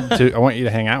say, now. I want you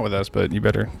to hang out with us, but you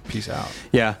better peace out.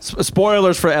 Yeah,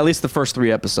 spoilers for at least the first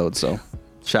 3 episodes, so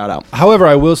shout out. However,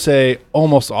 I will say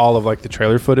almost all of like the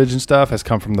trailer footage and stuff has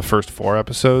come from the first 4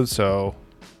 episodes, so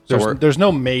there's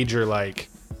no major like,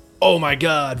 oh my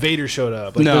god, Vader showed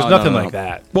up. Like, there's nothing like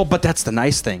that. Well, but that's the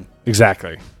nice thing.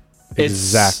 Exactly.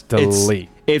 Exactly.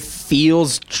 It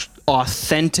feels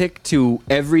authentic to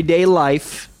everyday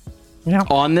life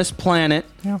on this planet.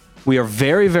 Yeah. We are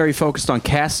very, very focused on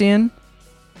Cassian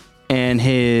and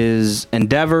his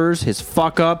endeavors, his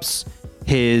fuck-ups,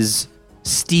 his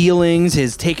stealings,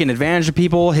 his taking advantage of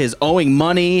people, his owing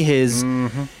money, his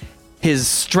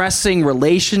stressing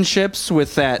relationships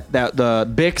with the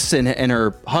Bix and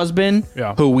her husband,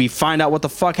 who we find out what the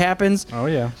fuck happens. Oh,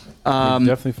 yeah. You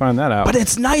definitely find that out. But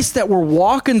it's nice that we're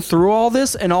walking through all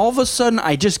this, and all of a sudden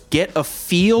I just get a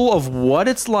feel of what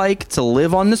it's like to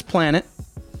live on this planet,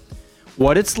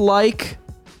 what it's like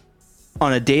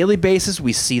on a daily basis.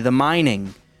 We see the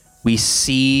mining. We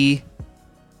see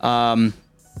the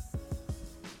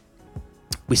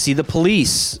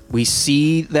police. We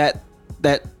see that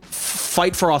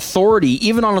fight for authority,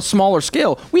 even on a smaller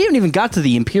scale. We haven't even got to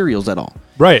the Imperials at all.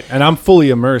 Right, and I'm fully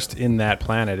immersed in that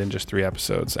planet in just 3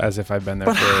 episodes, as if I've been there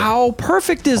But for how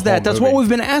perfect is that? That's what movie. we've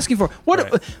been asking for. What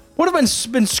have I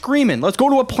been screaming? Let's go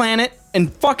to a planet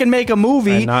and fucking make a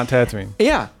movie. and not Tatooine.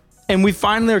 Yeah. And we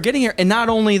finally are getting here. And not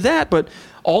only that, but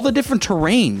all the different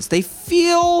terrains, they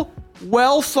feel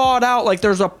well thought out. Like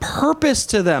there's a purpose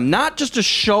to them, not just to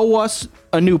show us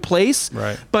a new place,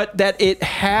 Right. but that it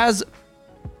has,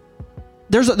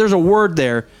 there's a word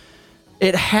there.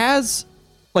 It has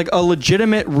like a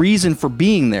legitimate reason for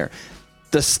being there.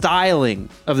 The styling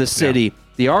of the city,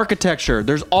 the architecture,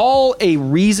 there's all a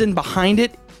reason behind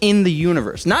it in the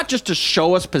universe. Not just to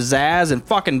show us pizzazz and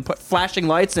fucking put flashing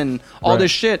lights and all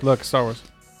this shit. Look, Star Wars.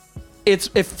 It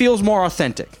feels more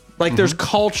authentic. Like there's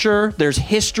culture, there's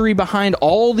history behind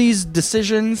all these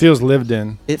decisions. Feels lived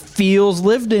in. It feels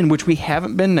lived in, which we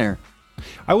haven't been there.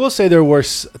 I will say there were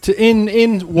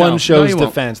in one No, show's you won't.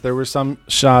 defense, there were some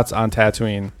shots on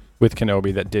Tatooine with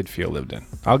Kenobi that did feel lived in.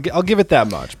 I'll give it that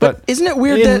much. But isn't it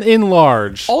weird in, that in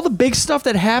large, all the big stuff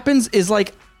that happens is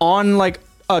like on like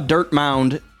a dirt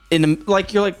mound in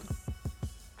like you're like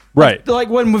right? like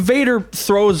when Vader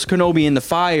throws Kenobi in the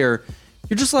fire,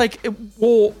 you're just like,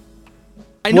 well,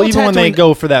 I know Well, even when they Tatooine-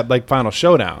 go for that like final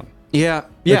showdown, yeah,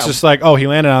 it's just like, oh, he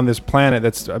landed on this planet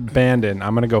that's abandoned.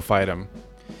 I'm gonna go fight him.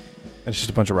 And it's just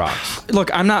a bunch of rocks. Look,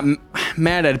 I'm not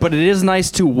mad at it, but it is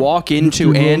nice to walk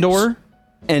into Andor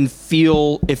and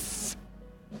feel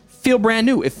brand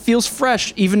new. It feels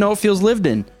fresh, even though it feels lived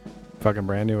in. Fucking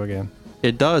brand new again.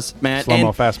 It does, man.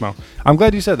 Slow-mo, fast-mo. I'm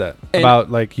glad you said that.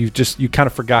 About, like, you kind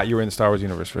of forgot you were in the Star Wars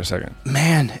universe for a second.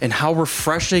 Man, and how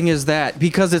refreshing is that?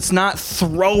 Because it's not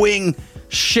throwing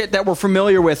shit that we're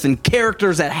familiar with and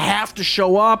characters that have to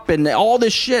show up and all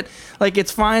this shit. Like,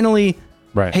 it's finally,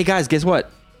 right. Hey, guys, guess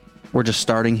what? We're just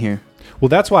starting here. Well,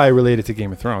 that's why I relate it to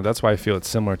Game of Thrones. That's why I feel it's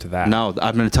similar to that. No,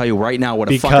 I'm going to tell you right now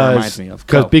what it fucking reminds me of.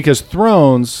 Because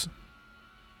Thrones...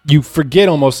 You forget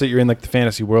almost that you're in like the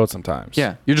fantasy world sometimes.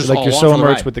 Yeah, you're just like you're so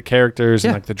immersed with the characters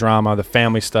and Yeah. like the drama, the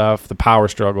family stuff, the power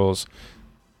struggles,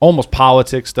 almost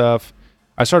politics stuff.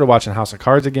 I started watching House of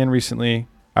Cards again recently.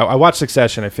 I watched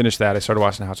Succession. I finished that. I started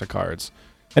watching House of Cards,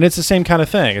 and it's the same kind of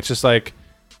thing. It's just like,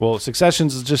 well,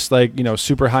 Succession's is just like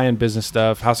super high end business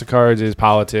stuff. House of Cards is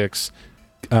politics.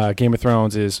 Game of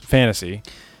Thrones is fantasy,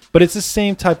 but it's the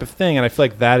same type of thing. And I feel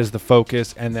like that is the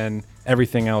focus, and then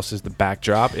everything else is the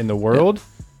backdrop in the world. Yeah.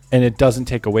 And it doesn't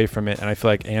take away from it. And I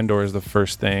feel like Andor is the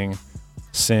first thing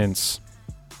since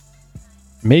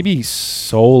maybe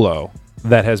Solo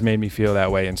that has made me feel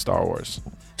that way in Star Wars.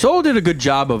 Solo did a good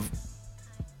job of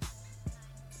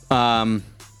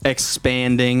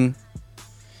expanding.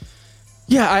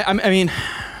 Yeah, I mean,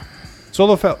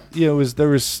 Solo felt there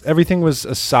was everything was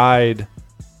aside.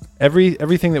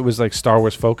 Everything that was like Star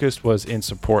Wars focused was in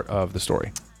support of the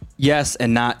story. Yes,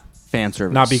 and not fan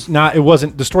service. It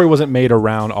wasn't, the story wasn't made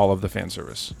around all of the fan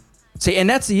service. See, and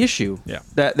that's the issue. Yeah.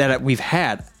 that we've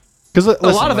had. Because a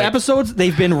lot of episodes,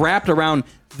 they've been wrapped around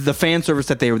the fan service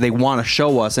that they want to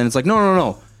show us, and it's like,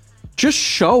 no, just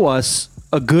show us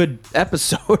a good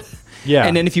episode. Yeah.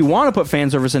 And then if you want to put fan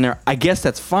service in there, I guess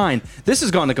that's fine. This has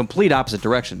gone the complete opposite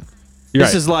direction.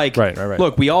 This is like, right.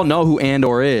 Look, we all know who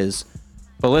Andor is,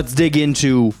 but let's dig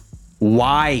into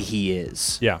why he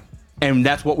is. Yeah. And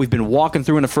that's what we've been walking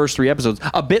through in the first 3 episodes.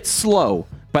 A bit slow,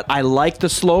 but I like the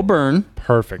slow burn.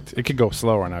 Perfect. It could go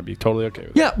slower, and I'd be totally okay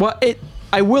with it. Yeah, well,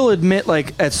 I will admit,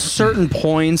 like, at certain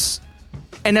points,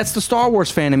 and that's the Star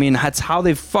Wars fan. I mean, that's how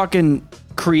they've fucking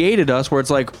created us, where it's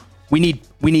like, we need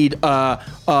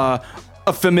a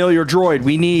familiar droid.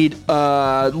 We need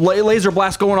laser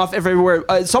blast going off everywhere.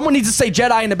 Someone needs to say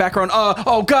Jedi in the background.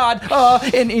 Oh, God.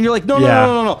 And you're like,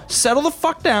 no. Settle the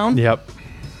fuck down. Yep.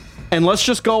 And let's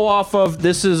just go off of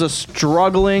this is a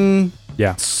struggling.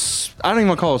 Yeah. I don't even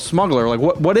want to call it a smuggler. Like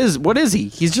what is he?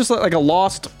 He's just like a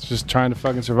lost. Just trying to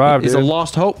fucking survive. He's dude. a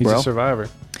lost hope, bro. He's a survivor.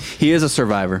 He is a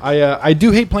survivor. I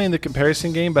do hate playing the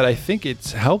comparison game, but I think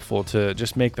it's helpful to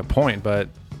just make the point. But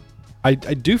I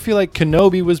do feel like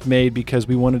Kenobi was made because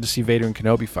we wanted to see Vader and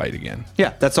Kenobi fight again.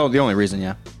 Yeah, that's the only reason.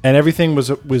 Yeah. And everything was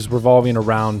revolving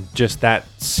around just that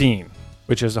scene,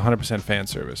 which is 100% fan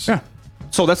service. Yeah.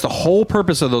 So that's the whole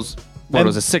purpose of those. What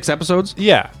was it? 6 episodes?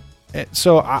 Yeah.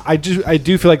 So I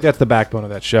do feel like that's the backbone of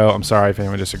that show. I'm sorry if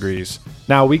anyone disagrees.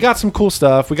 Now, we got some cool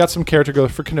stuff. We got some character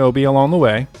growth for Kenobi along the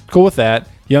way. Cool with that.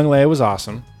 Young Leia was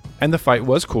awesome. And the fight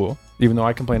was cool, even though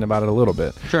I complained about it a little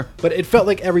bit. Sure. But it felt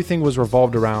like everything was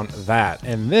revolved around that.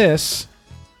 And this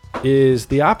is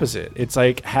the opposite. It's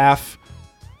like half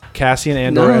Cassian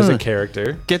Andor as a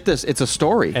character. Get this. It's a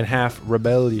story. And half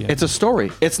rebellion. It's a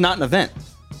story. It's not an event.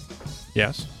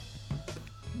 Yes.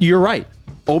 You're right.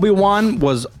 Obi-Wan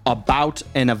was about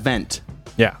an event.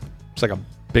 Yeah. It's like a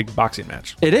big boxing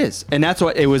match. It is. And that's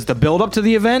what it was, the build up to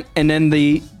the event and then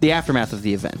the aftermath of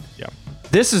the event. Yeah.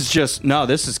 This is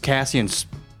Cassian's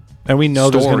and we know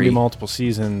there's going to be story. multiple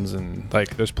seasons and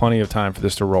like there's plenty of time for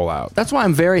this to roll out. That's why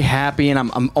I'm very happy and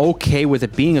I'm okay with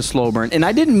it being a slow burn. And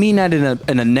I didn't mean that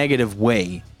in a negative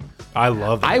way. I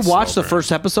love that. I watched the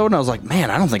first episode and I was like,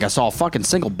 man, I don't think I saw a fucking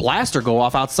single blaster go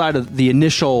off outside of the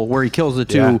initial where he kills the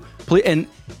two. And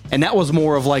that was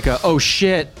more of like a, oh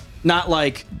shit, not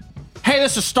like, hey,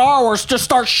 this is Star Wars, just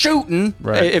start shooting.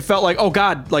 Right. It felt like, oh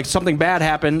God, like something bad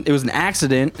happened. It was an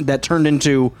accident that turned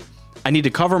into, I need to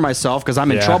cover myself because I'm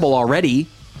in trouble already.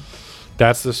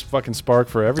 That's the fucking spark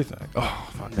for everything. Oh,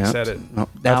 fuck, I said it. No,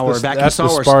 now we're back to Star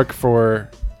Wars. That's the spark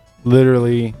for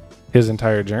literally his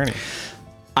entire journey.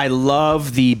 I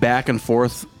love the back and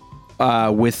forth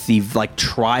with the like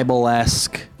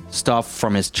tribal-esque stuff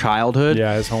from his childhood.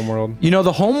 Yeah, his homeworld. You know,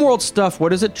 the homeworld stuff,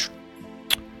 what is it?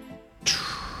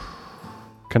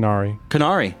 Kanari.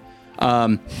 Kanari.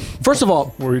 First of all,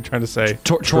 What were you trying to say?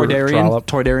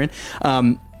 Toydarian.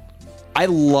 I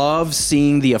love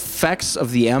seeing the effects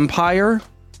of the Empire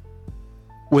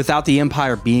without the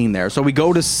Empire being there. So we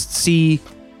go to see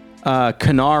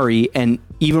Kanari, and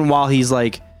even while he's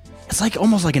like it's like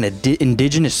almost like an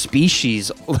indigenous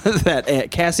species that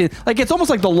Cassian, like it's almost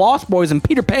like the Lost Boys and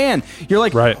Peter Pan. You're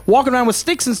like walking around with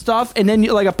sticks and stuff, and then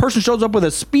like a person shows up with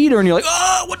a speeder, and you're like,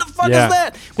 oh, what the fuck is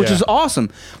that? Which is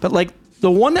awesome. But like the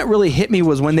one that really hit me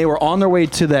was when they were on their way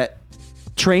to that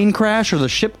train crash or the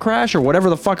ship crash or whatever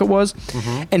the fuck it was,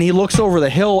 and he looks over the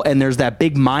hill and there's that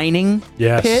big mining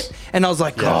pit, and I was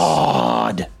like,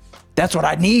 God, that's what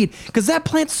I need, because that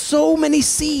plants so many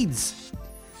seeds.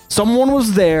 Someone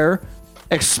was there,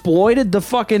 exploited the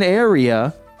fucking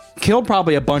area, killed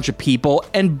probably a bunch of people,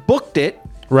 and booked it.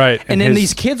 Right. And then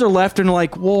these kids are left and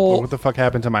like, well, what the fuck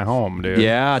happened to my home, dude?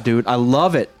 Yeah, dude. I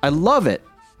love it. I love it.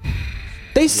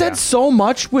 They said so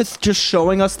much with just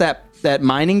showing us that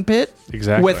mining pit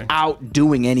without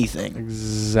doing anything.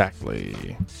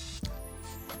 Exactly.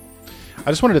 I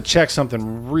just wanted to check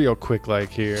something real quick,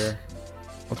 like here.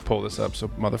 Let's pull this up so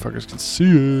motherfuckers can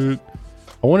see it.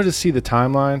 I wanted to see the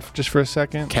timeline just for a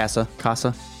second. Casa.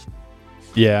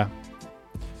 Yeah.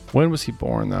 When was he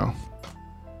born, though?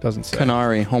 Doesn't say.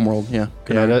 Canary, Homeworld, yeah.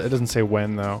 Yeah, it doesn't say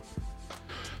when, though.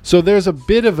 So there's a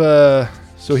bit of a...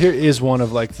 So here is one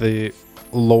of, like, the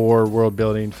lore,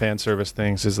 world-building, fan service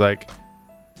things. Is, like,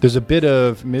 there's a bit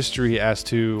of mystery as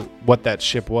to what that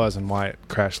ship was and why it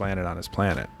crash-landed on his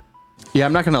planet. Yeah,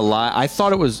 I'm not going to lie. I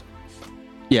thought it was...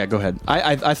 Yeah, go ahead.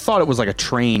 I thought it was like a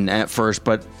train at first,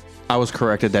 but... I was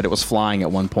corrected that it was flying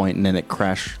at one point and then it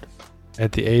crashed.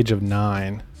 At the age of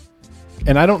 9.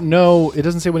 And I don't know, it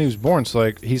doesn't say when he was born. So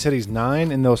like he said he's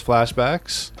 9 in those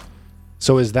flashbacks.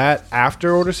 So is that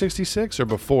after Order 66 or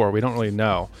before? We don't really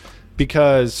know.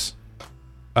 Because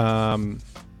when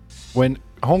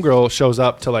Homegirl shows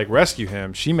up to like rescue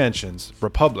him, she mentions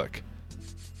Republic.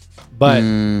 But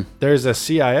there's a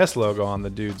CIS logo on the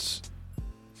dude's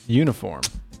uniform.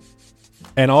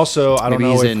 And also, I don't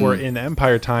know if we're in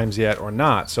Empire times yet or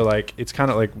not. So, like, it's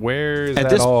kind of like, where is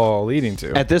that all leading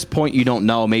to? At this point, you don't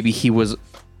know. Maybe he was,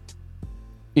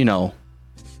 maybe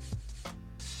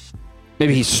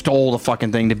he stole the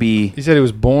fucking thing to be... He said he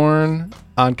was born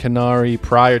on Canary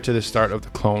prior to the start of the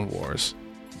Clone Wars.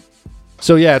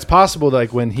 So, yeah, it's possible,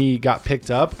 like, when he got picked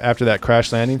up after that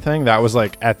crash landing thing, that was,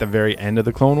 like, at the very end of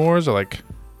the Clone Wars, or, like...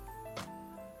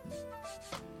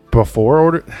 Before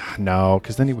Order? No,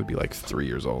 because then he would be like 3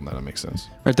 years old. That makes sense.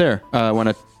 Right there. When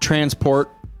a transport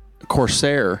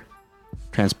Corsair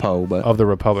transpo, but of the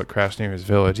Republic crashed near his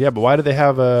village. Yeah, but why did they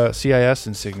have a CIS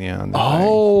insignia on the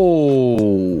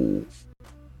thing?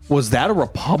 Was that a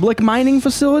Republic mining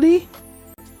facility?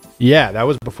 Yeah, that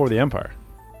was before the Empire.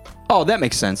 Oh, that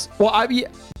makes sense. Well,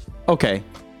 okay.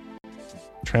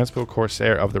 Transpo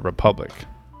Corsair of the Republic.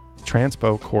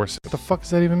 Transpo Corsair. What the fuck does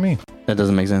that even mean? That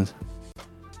doesn't make sense.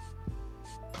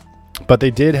 But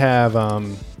they did have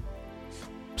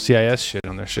CIS shit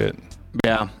on their shit.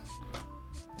 Yeah.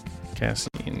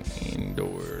 Cassian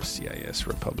Andor CIS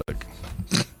Republic.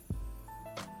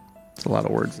 It's a lot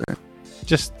of words there.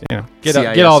 Just, get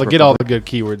all the good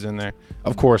keywords in there.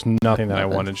 Of course, nothing that I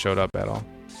wanted showed up at all.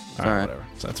 All right, whatever.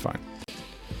 So that's fine.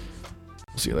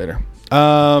 We'll see you later.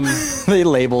 They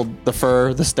labeled the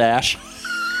fur the stash.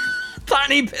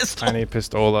 Tiny pistol. Tiny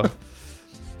pistola.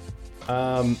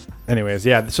 Anyways,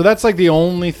 yeah. So that's like the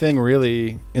only thing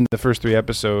really in the first 3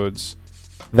 episodes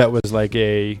that was like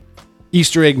a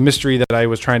Easter egg mystery that I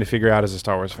was trying to figure out as a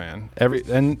Star Wars fan.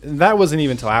 And that wasn't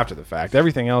even till after the fact.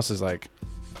 Everything else is like,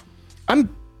 I'm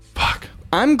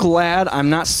glad I'm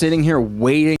not sitting here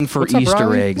waiting for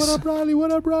Easter eggs. What up, Riley?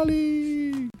 What up,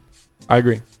 Riley? I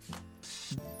agree.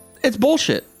 It's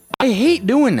bullshit. I hate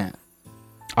doing that.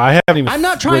 I haven't even. I'm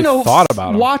not trying really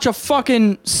to watch a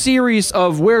fucking series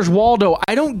of Where's Waldo.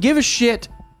 I don't give a shit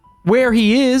where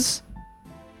he is.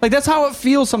 Like, that's how it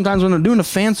feels sometimes when I'm doing the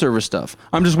fan service stuff.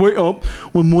 I'm just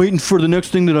I'm waiting for the next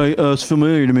thing that is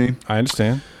familiar to me. I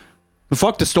understand. But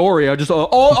fuck the story. I just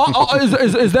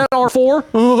is that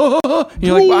R4?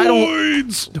 You're like, I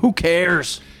don't. Who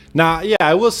cares? Nah, yeah,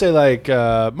 I will say like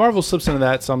Marvel slips into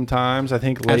that sometimes. I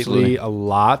think lately a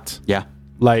lot. Yeah,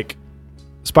 like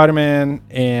Spider-Man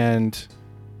and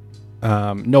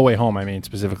No Way Home, I mean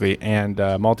specifically, and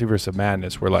Multiverse of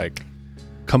Madness were like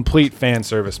complete fan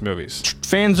service movies.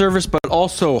 Fan service, but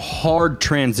also hard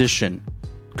transition.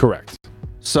 Correct.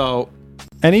 So,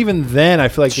 and even then, I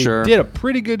feel like they did a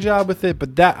pretty good job with it.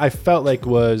 But that I felt like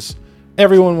was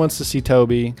everyone wants to see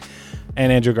Toby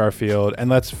and Andrew Garfield,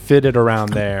 and let's fit it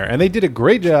around there. And they did a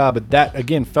great job, but that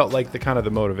again felt like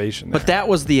the motivation there. But that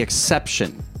was the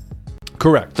exception.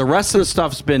 Correct. The rest of the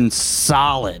stuff's been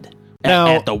solid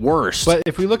at the worst. But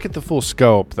if we look at the full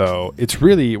scope, though, it's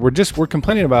really we're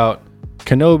complaining about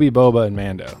Kenobi, Boba, and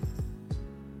Mando.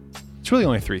 It's really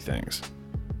only 3 things.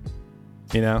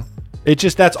 You know? It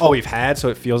just that's all we've had, so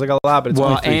it feels like a lot. But it's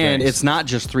only 3 and things. it's not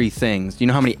just 3 things. Do you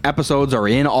know how many episodes are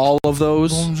in all of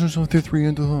those?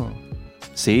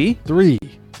 See? 3.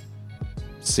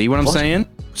 See what I'm saying?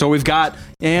 So we've got,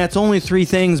 it's only 3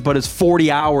 things, but it's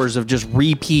 40 hours of just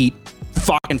repeat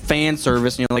fucking fan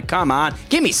service. And you're like, come on,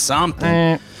 give me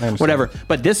something. Whatever.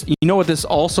 But this, you know what this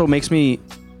also makes me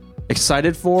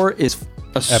excited for is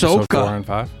Episode 4 Ahsoka. and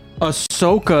 5.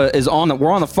 Ahsoka is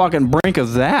we're on the fucking brink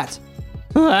of that.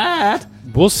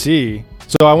 We'll see.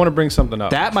 So I want to bring something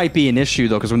up. That might be an issue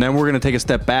though, because then we're going to take a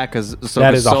step back because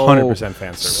That is 100%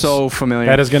 fan service. So familiar.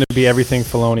 That is going to be everything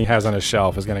Filoni has on his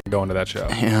shelf is going to go into that show.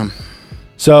 Damn.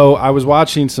 So I was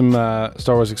watching some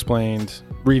Star Wars Explained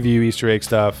review Easter egg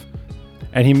stuff,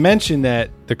 and he mentioned that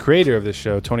the creator of this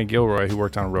show, Tony Gilroy, who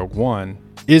worked on Rogue One,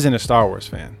 isn't a Star Wars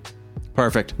fan.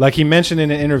 Perfect. Like he mentioned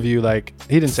in an interview, like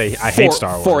he didn't say I hate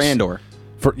Star Wars. For Andor.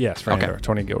 For Andor,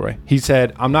 Tony Gilroy. He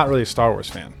said, I'm not really a Star Wars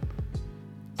fan.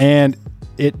 And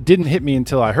it didn't hit me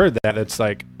until I heard that. It's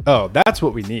like, oh, that's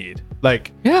what we need.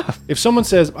 Like, yeah. If someone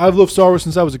says, I've loved Star Wars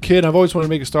since I was a kid, I've always wanted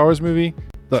to make a Star Wars movie.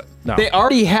 But no. They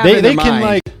already have it in they their can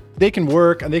mind. they can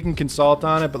work and they can consult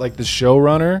on it, but like the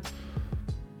showrunner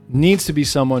needs to be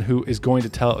someone who is going to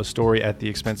tell a story at the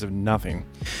expense of nothing.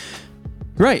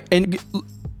 Right. And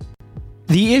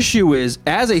the issue is,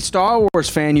 as a Star Wars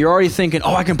fan, you're already thinking,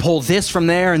 oh, I can pull this from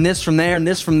there and this from there and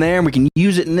this from there, and we can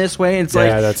use it in this way. And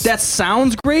it's that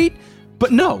sounds great,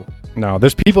 but no. No,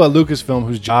 there's people at Lucasfilm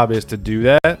whose job is to do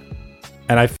that.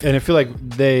 And I feel like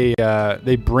they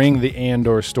bring the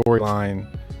Andor storyline,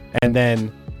 and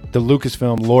then the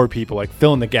Lucasfilm lore people like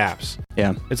fill in the gaps.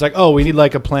 Yeah, it's like, oh, we need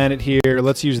like a planet here.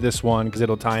 Let's use this one because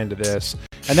it'll tie into this,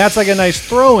 and that's like a nice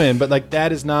throw in. But like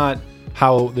that is not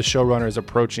how the showrunner is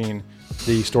approaching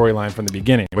the storyline from the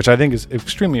beginning, which I think is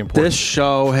extremely important. This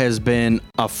show has been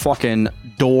a fucking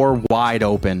door wide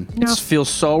open. Yeah. It feels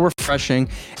so refreshing.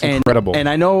 And incredible. And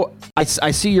I know I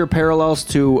see your parallels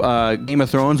to Game of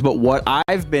Thrones, but what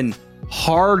I've been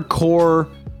hardcore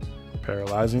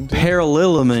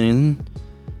paralleling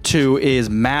to is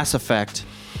Mass Effect.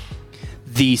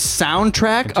 The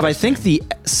soundtrack of, I think, the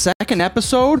second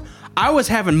episode, I was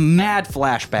having mad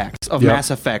flashbacks of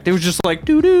Mass Effect. It was just like,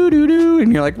 do-do-do-do,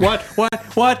 and you're like, what?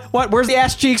 Where's the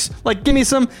ass cheeks? Like, give me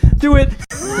some, do it.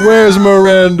 Where's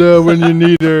Miranda when you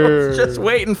need her? Just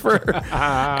waiting for her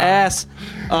ass.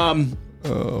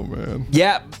 Oh, man.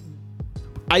 Yeah.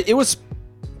 I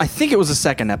think it was the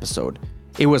second episode.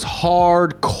 It was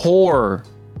hardcore.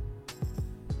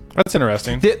 That's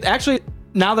interesting. Actually,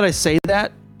 now that I say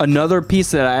that, another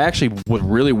piece that I actually was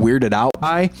really weirded out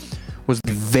by was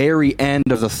the very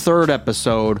end of the third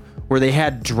episode where they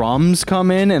had drums come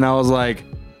in, and I was like,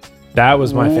 that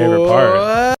was my favorite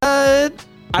part. What?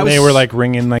 They were like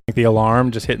ringing like the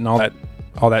alarm, just hitting all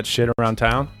that shit around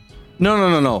town.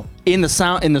 No. In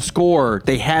the score,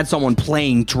 they had someone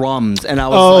playing drums, and I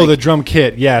was the drum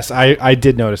kit. Yes, I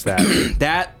did notice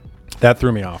that. That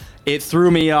threw me off. It threw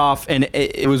me off, and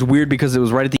it was weird because it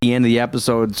was right at the end of the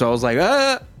episode, so I was like,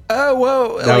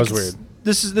 whoa. That was weird.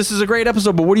 This is a great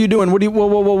episode, but what are you doing?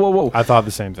 Whoa. I thought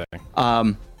the same thing.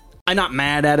 I'm not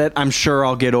mad at it. I'm sure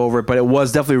I'll get over it, but it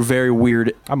was definitely very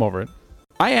weird. I'm over it.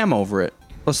 I am over it.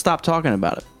 Let's stop talking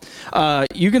about it.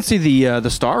 You can see the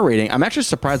star rating. I'm actually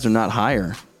surprised they're not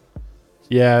higher.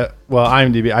 Yeah, well,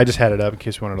 IMDb, I just had it up in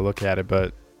case you wanted to look at it,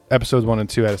 but episodes 1 and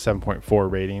 2 had a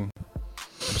 7.4 rating.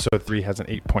 Episode 3 has an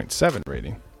 8.7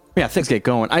 rating. Yeah, things get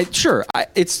going.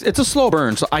 It's a slow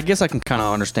burn, so I guess I can kind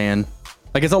of understand.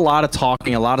 Like, it's a lot of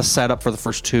talking, a lot of setup for the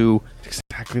first 2.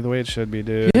 Exactly the way it should be,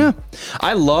 dude. Yeah.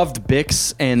 I loved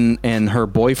Bix and her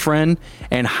boyfriend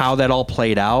and how that all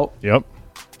played out. Yep.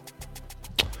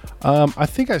 I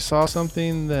think I saw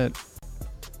something that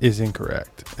is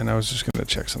incorrect, and I was just going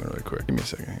to check something really quick. Give me a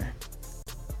second here.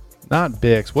 Not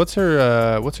Bix. What's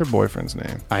her boyfriend's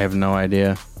name? I have no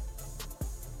idea.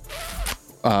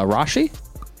 Rashi?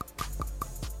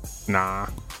 Nah.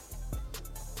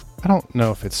 I don't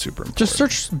know if it's super important. Just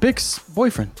search Bix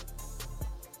boyfriend.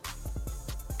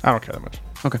 I don't care that much.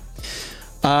 Okay.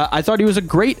 I thought he was a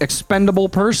great expendable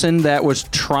person that was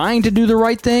trying to do the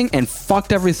right thing and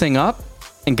fucked everything up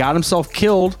and got himself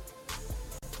killed.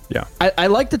 Yeah. I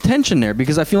like the tension there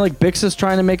because I feel like Bix is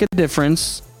trying to make a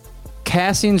difference.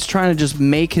 Cassian's trying to just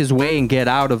make his way and get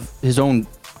out of his own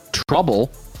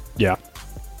trouble. Yeah.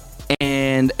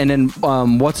 And then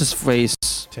what's his face?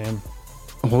 Tim.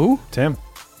 Who? Tim.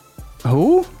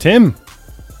 Who? Tim.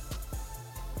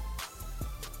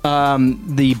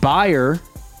 The buyer.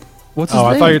 What's his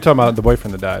name? I thought you were talking about the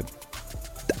boyfriend that died.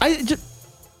 I just...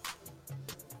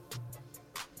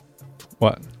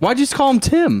 What? Why'd you just call him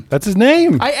Tim? That's his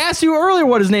name. I asked you earlier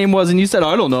what his name was, and you said,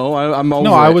 I don't know. I'm over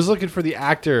No, it. I was looking for the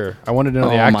actor. I wanted to know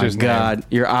the actor's name. Oh, my God. name.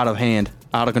 You're out of hand,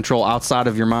 out of control, outside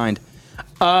of your mind.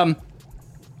 No,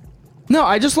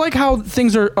 I just like how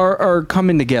things are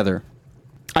coming together.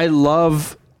 I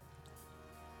love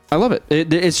it.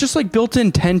 It's just like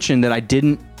built-in tension that I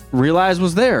didn't realize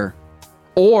was there,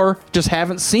 or just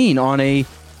haven't seen on a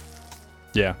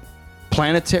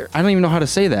planetary. I don't even know how to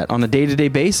say that on a day-to-day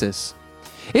basis.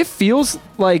 It feels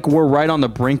like we're right on the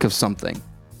brink of something,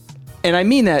 and I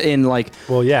mean that in like.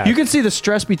 Well, yeah. You can see the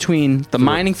stress between the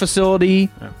mining facility,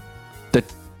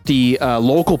 the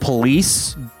local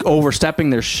police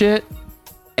overstepping their shit.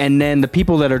 And then the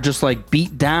people that are just like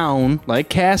beat down, like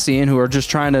Cassian, who are just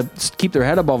trying to keep their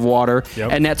head above water.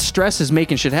 Yep. And that stress is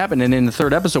making shit happen. And in the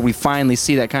third episode, we finally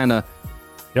see that kind of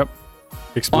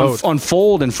explode,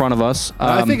 unfold in front of us.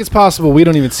 I think it's possible we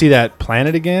don't even see that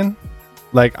planet again.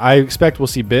 Like, I expect we'll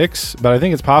see Bix, but I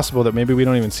think it's possible that maybe we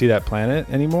don't even see that planet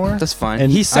anymore. That's fine.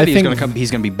 And He said I he's think going to come.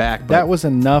 He's going to be back. But That was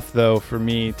enough, though, for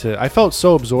me to. I felt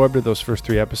so absorbed with those first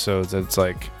 3 episodes that it's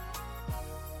like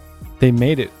they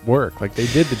made it work. Like, they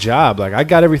did the job. Like, I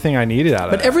got everything I needed out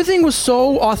of it. But everything was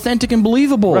so authentic and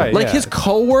believable. Right, like yeah. his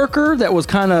coworker that was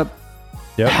kind of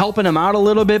helping him out a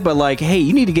little bit, but like, hey,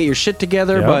 you need to get your shit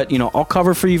together. Yep. But I'll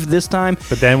cover for you for this time.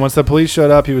 But then once the police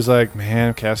showed up, he was like,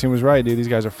 man, Cassian was right, dude. These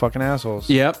guys are fucking assholes.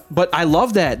 Yep. But I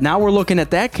love that. Now we're looking at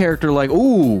that character like,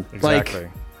 ooh, Exactly.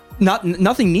 like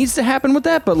nothing needs to happen with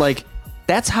that, but like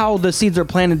that's how the seeds are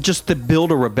planted, just to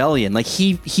build a rebellion. Like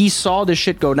he saw this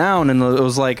shit go down, and it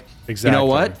was like, you know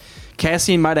what,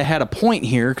 Cassian might have had a point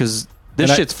here because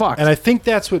this shit's fucked. And I think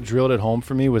that's what drilled it home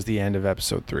for me was the end of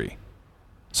episode 3.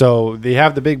 So they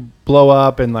have the big blow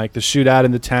up and like the shootout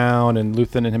in the town, and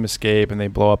Luthen and him escape, and they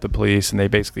blow up the police, and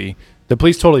the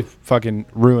police totally fucking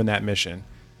ruin that mission.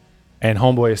 And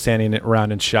Homeboy is standing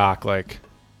around in shock, like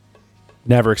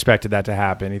never expected that to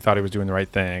happen. He thought he was doing the right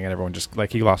thing, and everyone just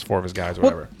like he lost 4 of his guys or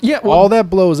whatever. All that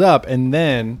blows up, and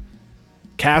then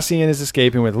Cassian is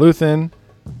escaping with Luthen.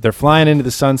 They're flying into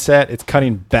the sunset. It's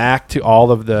cutting back to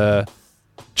all of the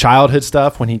childhood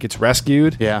stuff when he gets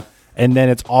rescued. Yeah. And then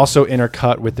it's also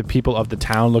intercut with the people of the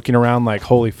town looking around like,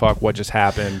 holy fuck, what just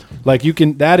happened? Like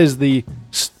that is the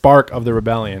spark of the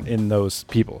rebellion in those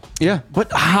people. Yeah.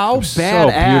 But how So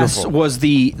badass beautiful. was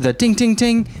the ting ting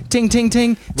ting ting ting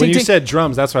ting When you ting? said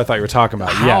drums, that's what I thought you were talking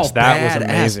about. How Yes, that badass. was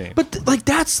amazing. But like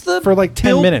that's the For like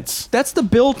 10 minutes. That's the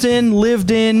built-in,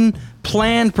 lived-in,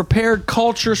 planned, prepared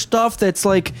culture stuff that's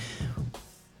like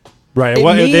Right.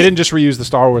 They didn't just reuse the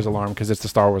Star Wars alarm because it's the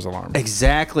Star Wars alarm.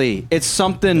 Exactly. It's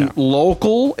something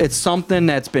local. It's something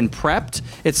that's been prepped.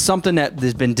 It's something that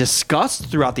has been discussed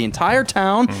throughout the entire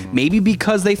town. Maybe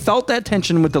because they felt that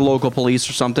tension with the local police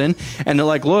or something. And they're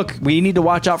like, look, we need to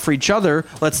watch out for each other.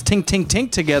 Let's tink, tink,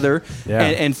 tink together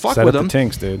and fuck Set with up them. the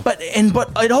tinks, dude. But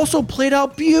it also played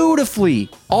out beautifully.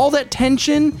 All that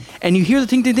tension, and you hear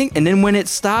the tink, tink, tink. And then when it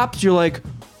stops, you're like,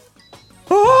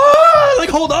 oh, like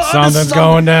hold on, Something's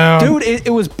going down, dude.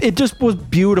 It just was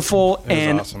beautiful,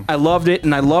 and awesome. I loved it,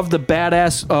 and I loved the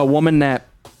badass woman that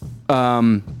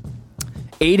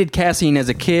aided Cassian as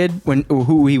a kid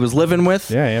who he was living with.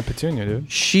 Yeah, Aunt Petunia,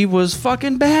 dude. She was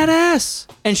fucking badass,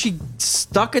 and she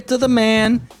stuck it to the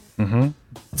man.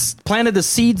 Planted the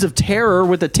seeds of terror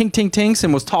with the tink tink tinks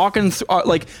and was talking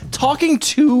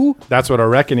to That's what a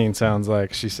reckoning sounds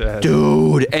like, she said.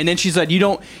 dude. And then she said,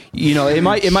 it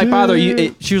might bother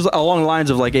you. She was along the lines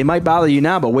of like, it might bother you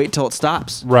now, but wait till it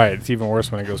stops. Right. It's even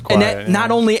worse when it goes quiet. And that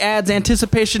not only adds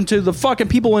anticipation to the fucking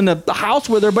people in the house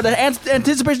with her, but it adds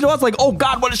anticipation to us like, oh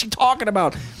God, what is she talking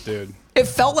about? Dude. It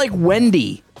felt like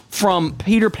Wendy from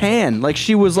Peter Pan. Like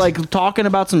she was like talking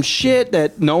about some shit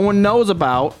that no one knows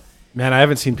about. Man, I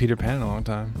haven't seen Peter Pan in a long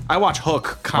time. I watch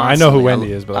Hook constantly. I know who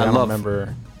Wendy is, but I don't love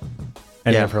remember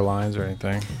any of her lines or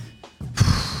anything.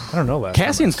 I don't know last time I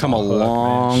Cassian's come a saw Hook, man.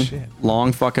 long, Shit.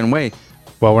 long fucking way.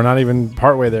 Well, we're not even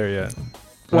partway there yet.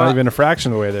 We're Well, not even a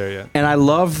fraction of the way there yet. And I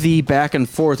love the back and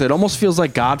forth. It almost feels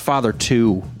like Godfather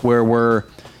 2, where we're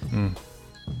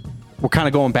kind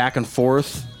of going back and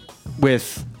forth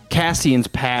with Cassian's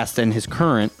past and his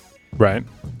current. Right.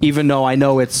 Even though I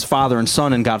know it's father and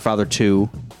son in Godfather 2.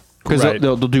 Because Right.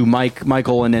 they'll do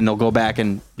Michael, and then they'll go back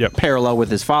and parallel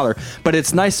with his father. But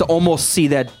it's nice to almost see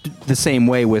that the same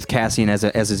way with Cassian as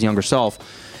his younger self.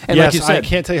 And yes, like you said, I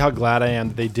can't tell you how glad I am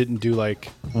that they didn't do like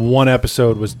one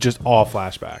episode was just all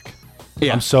flashback.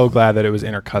 Yeah. I'm so glad that it was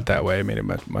intercut that way. It made it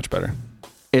much, much better.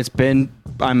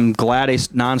 I'm glad a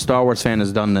non-Star Wars fan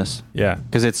has done this. Yeah.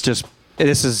 Because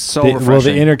this is so Well,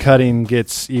 refreshing. the intercutting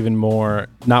gets even more,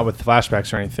 not with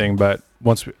flashbacks or anything, but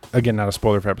again, not a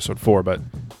spoiler for episode 4, but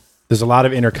there's a lot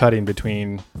of intercutting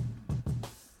between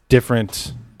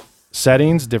different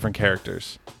settings, different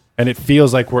characters. And it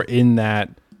feels like we're in that.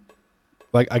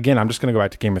 Like, again, I'm just going to go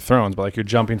back to Game of Thrones, but like you're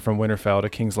jumping from Winterfell to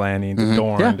King's Landing to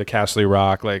Dorne to Castle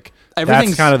Rock. Like,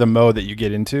 that's kind of the mode that you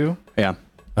get into. Yeah.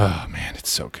 Oh, man, it's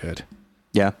so good.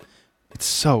 Yeah. It's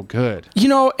so good. You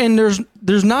know, and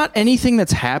there's not anything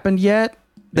that's happened yet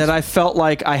that I felt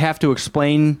like I have to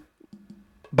explain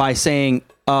by saying,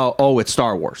 oh, it's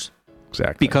Star Wars.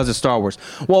 Exactly. Because it's Star Wars.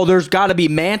 Well, there's got to be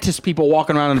Mantis people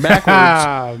walking around in the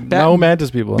backwards. No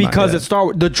Mantis people. Because it's Star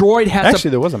Wars. The droid has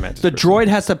Actually, there was a Mantis person. droid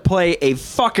has to play a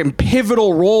fucking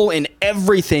pivotal role in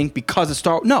everything because it's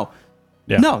Star Wars. No.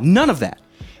 Yeah. No, none of that.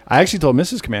 I actually told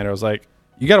Mrs. Commander, I was like,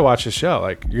 you got to watch this show.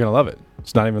 Like, you're going to love it.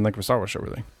 It's not even like a Star Wars show,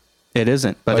 really. It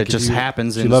isn't, but Like, it just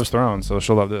happens. She loves Thrones, so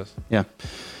she'll love this. Yeah.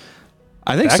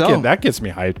 I think so. That gets me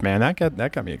hyped, man.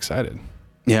 That got me excited.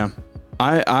 Yeah.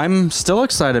 I'm still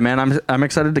excited, man. I'm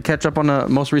excited to catch up on the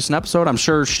most recent episode. I'm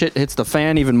sure shit hits the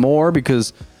fan even more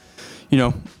because, you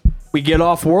know, we get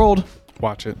off world.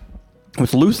 Watch it.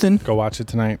 With Luthen. Go watch it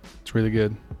tonight. It's really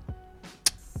good.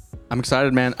 I'm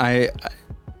excited, man.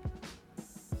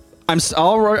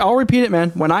 I'll repeat it, man.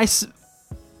 When I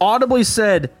audibly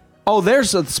said, "Oh,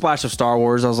 there's a splash of Star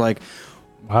Wars," I was like,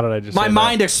 "How did I just?" My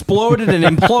mind exploded and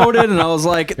imploded, and I was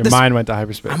like, "Your mind went to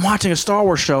hyperspace." I'm watching a Star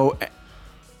Wars show,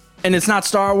 and it's not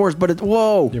Star Wars, but it's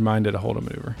whoa. Your mind did a Holdo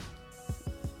maneuver.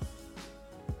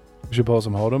 You should pull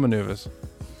some Holdo maneuvers.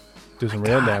 Do some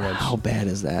real damage. How bad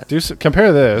is that?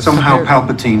 Compare this. Somehow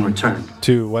Palpatine returned.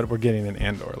 To what we're getting in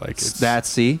Andor. Like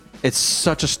it's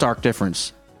such a stark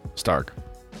difference. Spark.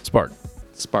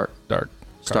 Stark.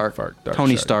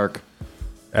 Tony Stark.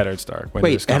 Eddard Stark.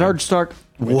 Wait, Eddard Stark?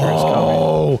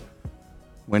 Whoa.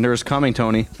 Winter is coming,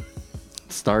 Tony.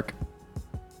 Stark.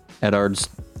 Eddard's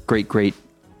great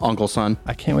uncle son.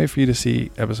 I can't wait for you to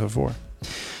see episode 4.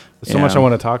 There's so much I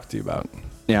want to talk to you about.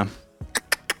 Yeah.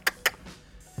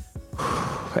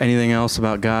 Anything else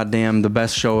about goddamn the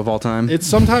best show of all time? It's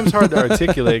sometimes hard to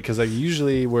articulate because like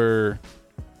usually we're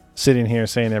sitting here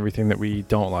saying everything that we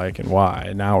don't like and why.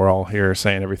 And now we're all here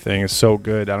saying everything is so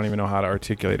good. I don't even know how to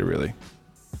articulate it really.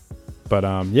 But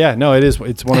yeah, no, it is.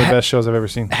 It's one of the best shows I've ever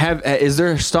seen. Is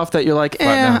there stuff that you're like,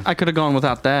 I could have gone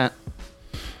without that?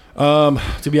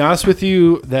 To be honest with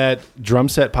you, that drum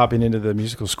set popping into the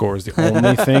musical score is the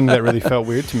only thing that really felt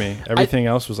weird to me. Everything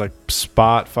else was like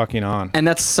spot fucking on. And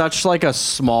that's such like a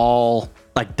small,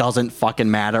 like doesn't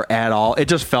fucking matter at all. It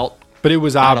just felt. But it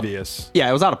was obvious.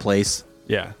 It was out of place.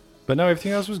 Yeah. But no,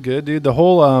 everything else was good, dude. The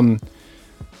whole,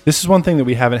 this is one thing that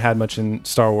we haven't had much in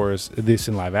Star Wars, at least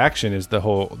in live action, is the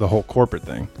whole corporate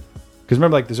thing. Because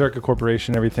remember, like the Zerka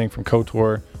Corporation, everything from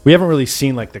KOTOR, we haven't really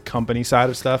seen like the company side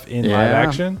of stuff in live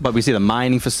action. But we see the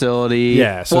mining facility.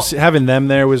 Yeah, so having them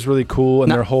there was really cool,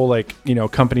 and their whole like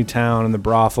company town and the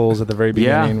brothels at the very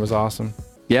beginning was awesome.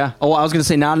 Yeah. Oh, I was gonna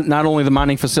say not only the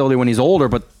mining facility when he's older,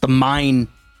 but the mine,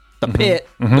 the pit,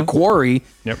 the quarry.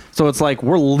 Yep. So it's like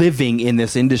we're living in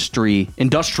this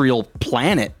industrial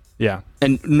planet. Yeah.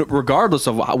 And regardless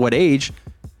of what age.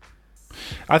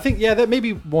 I think, that may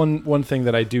be one thing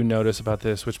that I do notice about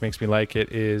this, which makes me like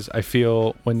it, is I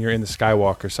feel when you're in the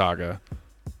Skywalker saga,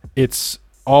 it's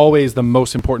always the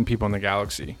most important people in the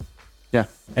galaxy. Yeah.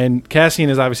 And Cassian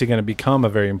is obviously going to become a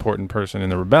very important person in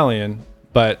the rebellion,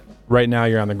 but right now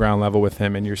you're on the ground level with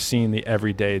him and you're seeing the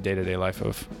everyday, day-to-day life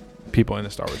of people in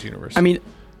the Star Wars universe. I mean...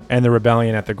 And the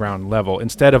rebellion at the ground level,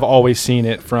 instead of always seeing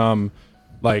it from,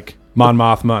 like, Mon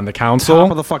Mothma and the Council.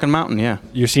 Top of the fucking mountain, yeah.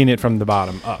 You're seeing it from the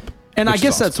bottom up. And I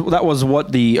guess that was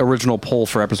what the original poll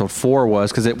for episode 4 was,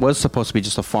 because it was supposed to be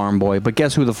just a farm boy. But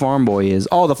guess who the farm boy is?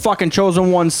 Oh, the fucking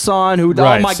Chosen One's son, who,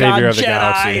 oh my God,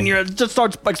 Jedi, and it just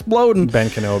starts exploding. Ben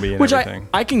Kenobi and which everything.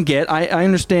 I can get. I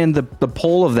understand the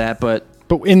poll of that, but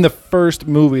in the first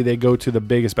movie, they go to the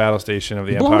biggest battle station of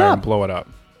the Empire and blow it up.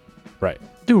 Right.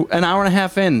 Dude, an hour and a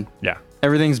half in. Yeah.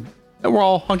 We're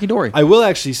all hunky-dory. I will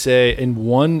actually say, in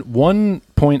one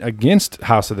point against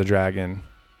House of the Dragon,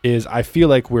 is I feel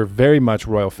like we're very much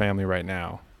royal family right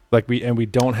now. Like we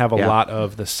don't have a lot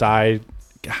of the side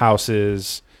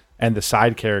houses and the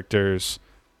side characters.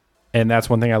 And that's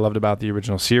one thing I loved about the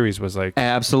original series was like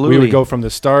absolutely we would go from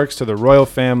the Starks to the royal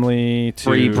family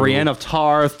to Brienne of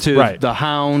Tarth to the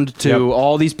Hound to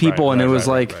all these people, and it was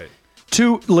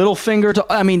to Littlefinger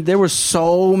to there were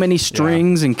so many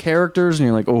strings and characters, and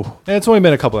you're like, oh. And it's only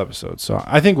been a couple episodes, so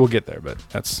I think we'll get there, but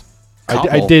that's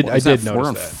I did notice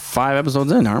that. 5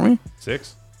 episodes in, aren't we?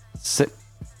 6.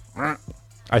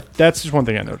 That's just one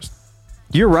thing I noticed.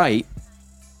 You're right,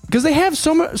 because they have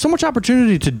so much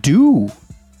opportunity to do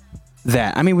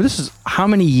that. I mean, this is how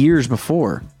many years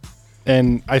before?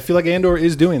 And I feel like Andor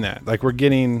is doing that. Like we're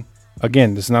getting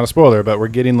again, this is not a spoiler, but we're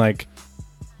getting like,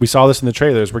 we saw this in the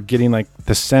trailers. We're getting like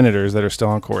the senators that are still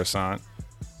on Coruscant.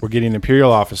 We're getting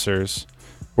Imperial officers.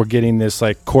 We're getting this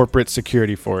like corporate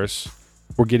security force.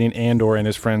 We're getting Andor and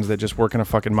his friends that just work in a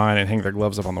fucking mine and hang their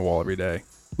gloves up on the wall every day.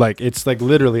 Like, it's like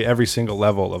literally every single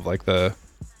level of like the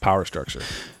power structure.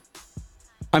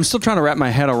 I'm still trying to wrap my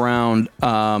head around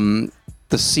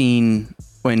the scene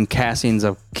when Cassian's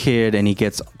a kid and he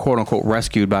gets quote unquote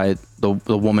rescued by the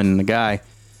woman and the guy.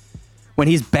 When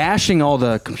he's bashing all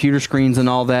the computer screens and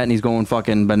all that and he's going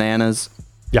fucking bananas.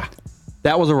 Yeah.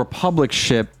 That was a Republic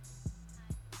ship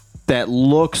that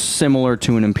looks similar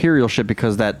to an Imperial ship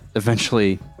because that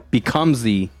eventually becomes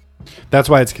the... That's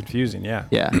why it's confusing, yeah.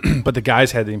 Yeah. But the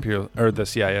guys had the Imperial or the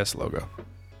CIS logo.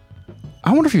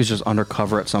 I wonder if he was just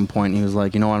undercover at some point and he was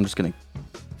like, you know what, I'm just going to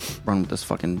run with this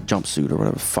fucking jumpsuit or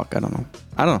whatever the fuck. I don't know.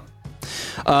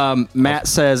 Matt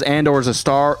says Andor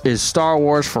is Star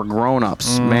Wars for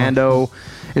grown-ups. Mando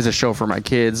is a show for my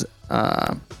kids.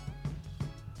 Yeah,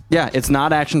 it's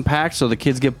not action-packed, so the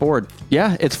kids get bored.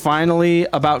 Yeah, it's finally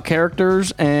about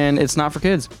characters, and it's not for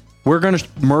kids. We're going to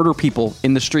murder people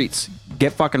in the streets.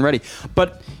 Get fucking ready.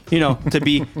 But, you know, to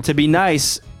be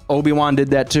nice, Obi-Wan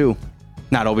did that too.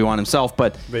 Not Obi-Wan himself,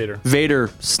 but Vader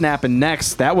snapping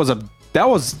necks.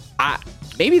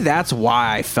 Maybe that's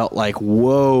why I felt like,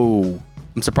 whoa.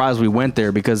 I'm surprised we went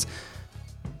there because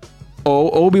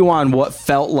Obi-Wan, what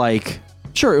felt like,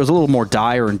 sure, it was a little more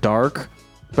dire and dark,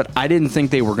 but I didn't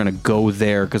think they were going to go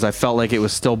there because I felt like it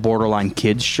was still borderline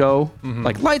kids show,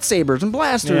 like lightsabers and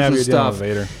blasters and stuff.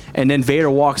 Vader. And then Vader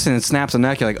walks in and snaps a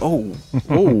neck. You're like, oh,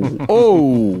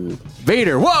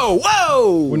 Vader,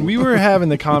 whoa. When we were having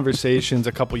the conversations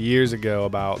a couple years ago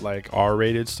about like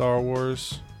R-rated Star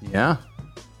Wars, yeah.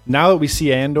 Now that we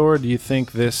see Andor, do you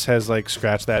think this has like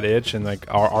scratched that itch and like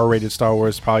our R-rated Star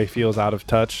Wars probably feels out of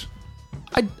touch?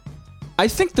 I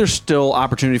think there's still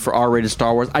opportunity for R-rated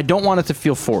Star Wars. I don't want it to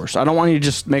feel forced. I don't want you to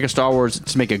just make a Star Wars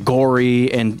to make it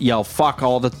gory and yell fuck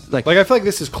all the like I feel like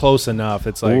this is close enough.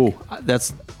 It's like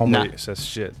that's says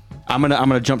shit. I'm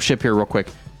gonna jump ship here real quick.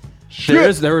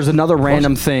 There was another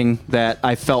random thing that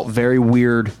I felt very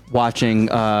weird watching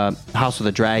House of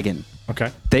the Dragon. Okay.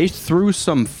 They threw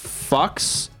some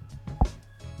fucks,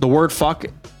 the word fuck,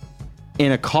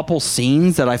 in a couple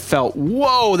scenes that I felt,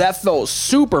 whoa, that felt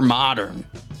super modern.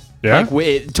 Yeah. Like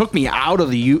it took me out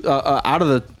of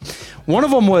the one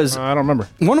of them was I don't remember.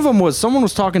 One of them was someone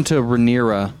was talking to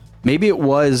Rhaenyra. Maybe it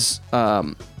was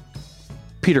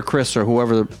Peter Criss or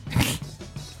whoever.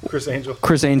 Chris Angel.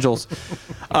 Chris Angels.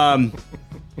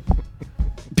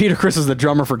 Peter Criss is the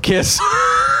drummer for Kiss.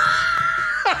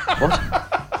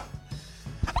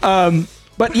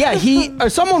 But yeah,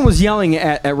 someone was yelling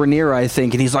at Rhaenyra, I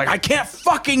think, and he's like, I can't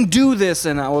fucking do this.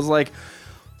 And I was like,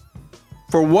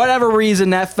 for whatever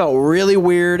reason, that felt really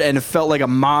weird, and it felt like a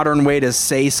modern way to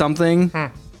say something.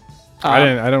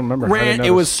 I don't remember.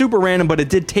 It was super random, but it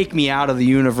did take me out of the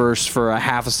universe for a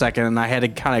half a second, and I had to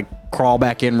kind of crawl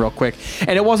back in real quick.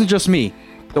 And it wasn't just me.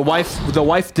 The wife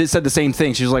said the same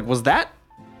thing. She was like, was that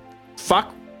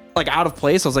fuck like out of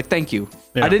place? I was like, thank you.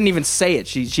 Yeah. I didn't even say it.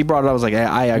 She brought it up. I was like,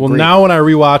 I agree. Well, now when I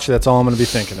rewatch it, that's all I'm going to be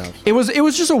thinking of. It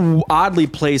was just a oddly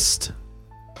placed.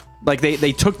 Like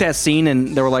they took that scene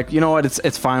and they were like, you know what,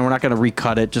 it's fine. We're not going to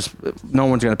recut it. Just no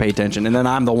one's going to pay attention. And then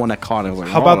I'm the one that caught it. Like,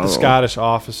 how about the Scottish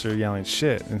officer yelling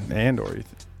shit in Andor?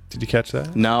 Did you catch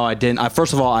that? No, I didn't.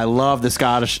 First of all, I love the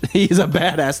Scottish. He's a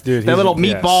badass dude. That little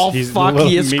meatball fuck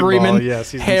he is screaming. Yes,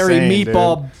 he's hairy insane,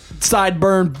 meatball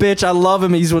sideburn bitch. I love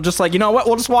him. He's just like, you know what?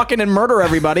 We'll just walk in and murder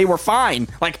everybody. We're fine.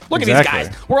 Like, look at these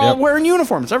guys. We're all wearing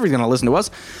uniforms. Everybody's going to listen to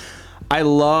us. I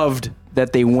loved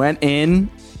that they went in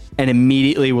and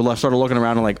immediately started looking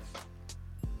around and like,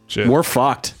 shit, we're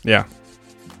fucked. Yeah.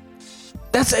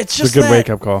 It's just a good wake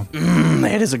up call.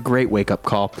 It is a great wake up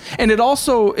call. And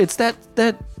it's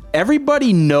that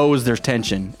everybody knows there's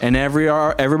tension and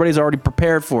everybody's already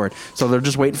prepared for it. So they're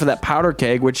just waiting for that powder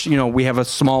keg, which, you know, we have a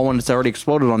small one that's already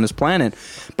exploded on this planet,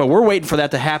 but we're waiting for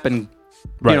that to happen,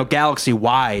 you know, galaxy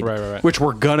wide, right. Which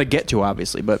we're going to get to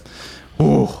obviously, but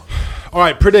ooh. All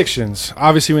right, predictions.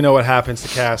 Obviously, we know what happens to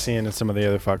Cassian and some of the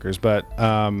other fuckers, but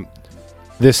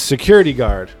this security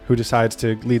guard who decides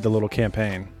to lead the little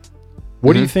campaign,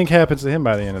 what do you think happens to him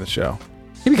by the end of the show?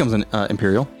 He becomes an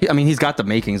Imperial. He's got the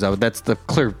makings of it. That's the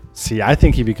clear... See, I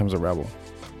think he becomes a rebel.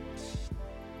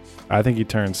 I think he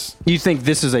turns... You think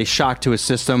this is a shock to his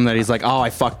system that he's like, oh, I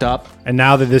fucked up? And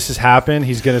now that this has happened,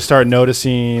 he's going to start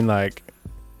noticing, like...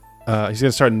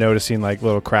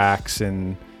 little cracks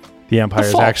and... The Empire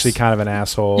is actually kind of an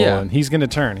asshole, and he's going to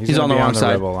turn. He's on the wrong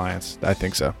side. Rebel Alliance. I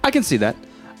think so. I can see that.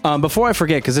 Before I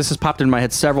forget, because this has popped in my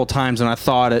head several times, and I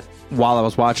thought it while I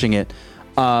was watching it,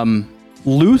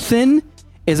 Luthen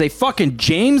is a fucking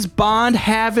James Bond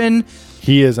having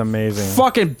He is amazing.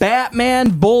 fucking Batman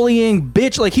bullying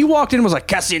bitch. Like, he walked in and was like,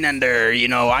 Cassian Ender, you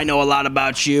know, I know a lot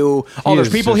about you. Oh, He there's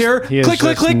is people just- here. he is Click,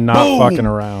 click, just click. not Boom. fucking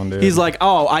around, dude. He's like,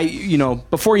 oh,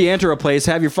 before you enter a place,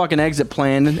 have your fucking exit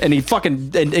plan. And he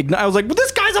fucking, I was like, well,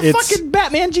 this guy's a fucking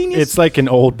Batman genius. It's like an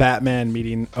old Batman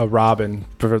meeting a Robin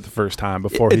for the first time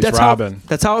before he's that's Robin.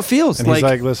 That's how it feels. And he's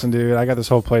like, listen, dude, I got this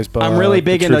whole place, but I'm really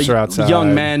big the into troops are outside.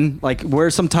 young men. Like, wear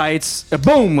some tights.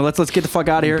 Boom. Let's get the fuck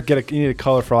out of here. You need a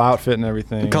colorful outfit and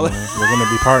everything. Color- We're going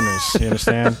to be partners. You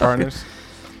understand, partners?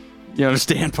 You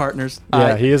understand, partners?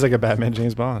 Yeah, he is like a Batman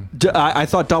James Bond. I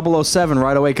thought 007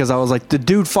 right away because I was like, the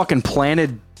dude fucking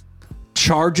planted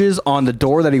charges on the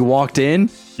door that he walked in.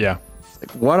 Yeah.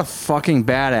 Like, what a fucking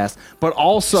badass. But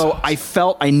also,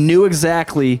 I knew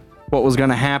exactly what was going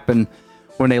to happen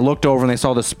when they looked over and they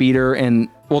saw the speeder and,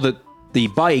 well, the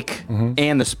bike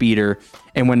and the speeder.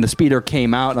 And when the speeder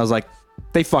came out, and I was like,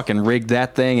 they fucking rigged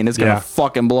that thing and it's going to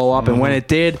fucking blow up. And when it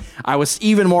did, I was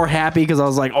even more happy because I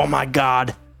was like, oh my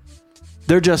God.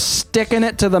 They're just sticking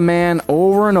it to the man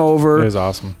over and over. It was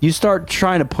awesome. You start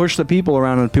trying to push the people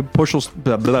around and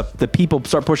the people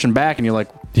start pushing back and you're like,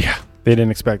 Yeah. They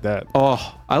didn't expect that.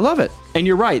 oh, I love it. And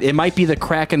you're right. It might be the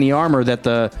crack in the armor that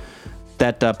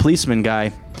that policeman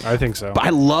guy. I think so. But I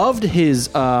loved his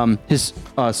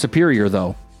superior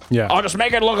though. Yeah. I'll just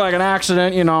make it look like an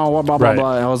accident, you know, blah, blah, blah, Right.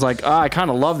 blah. And I was like, I kind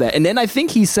of love that. And then I think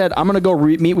he said, I'm going to go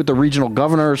meet with the regional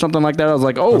governor or something like that. I was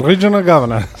like, oh. Regional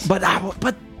governor. But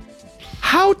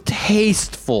how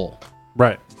tasteful.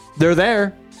 Right. They're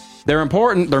there. They're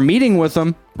important. They're meeting with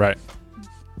them. Right.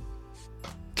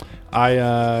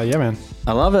 Yeah, man.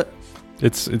 I love it.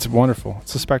 It's wonderful.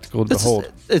 It's a spectacle to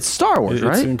behold. It's Star Wars,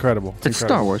 right? It's incredible. It's incredible.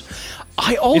 Star Wars.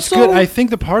 I also... It's good. I think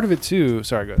the part of it too.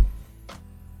 Sorry, good.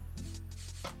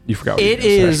 You forgot. What It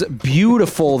is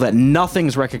beautiful that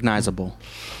nothing's recognizable.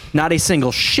 Not a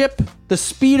single ship. The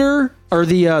speeder or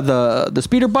the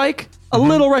speeder bike, a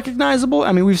little recognizable.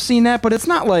 I mean, we've seen that, but it's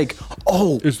not like,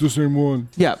 oh, It's the same one.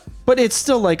 yeah. But it's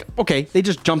still like, okay, they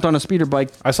just jumped on a speeder bike.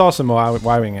 I saw some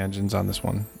Y-wing engines on this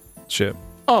one ship.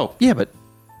 Oh, yeah, but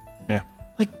Yeah.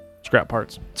 like Scrap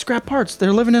parts. scrap parts.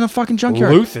 They're living in a fucking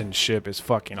junkyard. Luthen ship is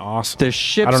fucking awesome. The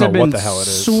ships I don't know have been what the hell it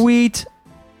is. sweet.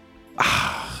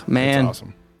 Ah, man. It's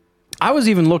awesome. I was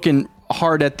even looking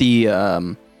hard at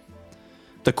the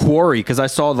quarry because I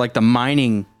saw like the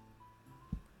mining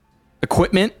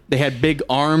equipment. They had big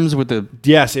arms with the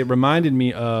Yes, it reminded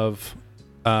me of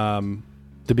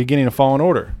the beginning of Fallen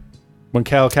Order. When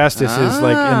Cal Kestis is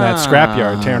like in that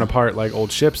scrapyard tearing apart like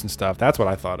old ships and stuff. That's what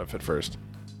I thought of at first.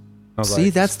 I was See,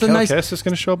 like, that's is the Cal nice- Kestis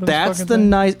going to show up in that's this the fucking thing?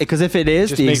 nice because if it It is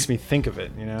just the makes me think of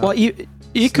it, you know? well, it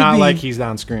it's could not be like he's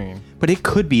on screen. but it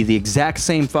could be the exact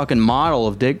same fucking model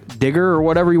of digger or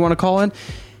whatever you want to call it,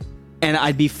 and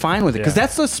I'd be fine with it because Yeah.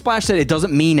 that's the splash that it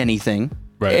doesn't mean anything.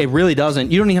 Right. It really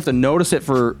doesn't. You don't even have to notice it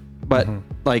but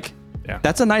like Yeah.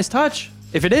 that's a nice touch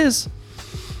if it is.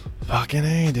 Fucking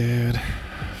A, dude.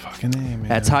 Fucking A, man.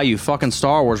 That's how you fucking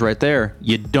Star Wars right there.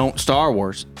 You don't Star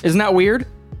Wars. Isn't that weird?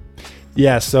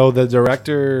 Yeah, so the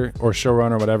director or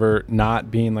showrunner, whatever,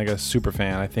 not being like a super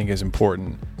fan, I think is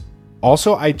important.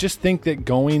 Also, I just think that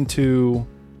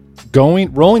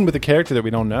rolling with a character that we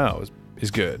don't know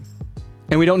is good.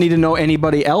 And we don't need to know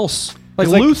anybody else. Like,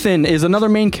 It's like- Luthen is another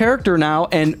main character now,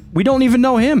 and we don't even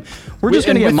know him. We're just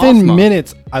going to get within Mothma.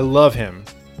 minutes. I love him.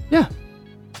 Yeah.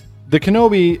 The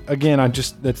Kenobi, again,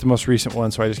 that's the most recent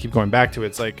one, so I just keep going back to it.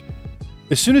 It's like,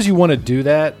 as soon as you want to do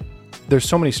that, there's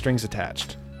so many strings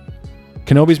attached.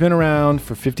 Kenobi's been around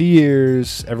for 50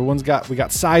 years. We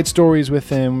got side stories with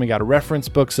him. We got reference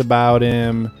books about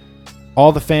him.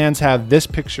 All the fans have this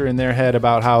picture in their head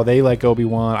about how they like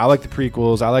Obi-Wan. I like the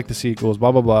prequels. I like the sequels,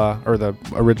 blah, blah, blah, or the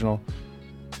original.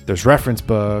 There's reference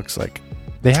books. Like,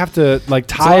 they have to like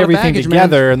a lot tie of everything baggage,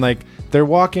 together, and like they're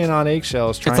walking on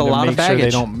eggshells trying a to lot of make sure they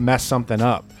baggage. don't mess something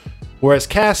up. Whereas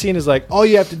Cassian is like, all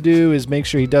you have to do is make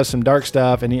sure he does some dark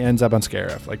stuff and he ends up on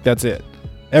Scarif. Like, that's it.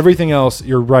 Everything else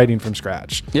you're writing from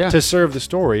scratch to serve the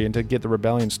story and to get the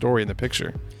rebellion story in the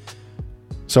picture.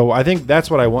 So I think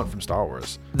that's what I want from Star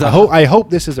Wars. I hope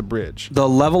this is a bridge. The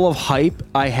level of hype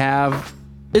I have,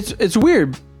 it's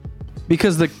weird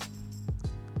because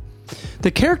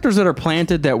the characters that are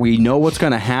planted that we know what's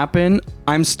going to happen,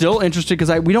 I'm still interested because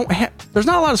there's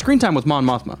not a lot of screen time with Mon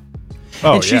Mothma.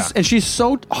 Oh, And she's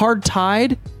so hard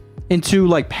tied into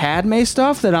like Padme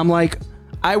stuff that I'm like,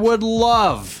 I would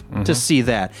love to see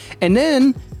that. And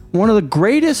then one of the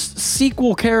greatest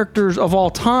sequel characters of all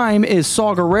time is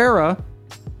Saw Gerrera.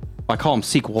 I call him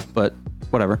sequel, but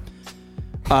whatever.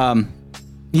 He's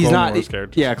Clone not. Wars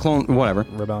character. Yeah, clone. Whatever.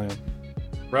 Rebellion.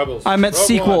 Rebels. I meant Rogue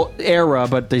sequel One. era,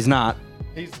 but he's not.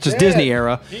 He's Just dead. Disney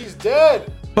era. He's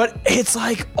dead. But it's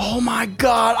like, oh my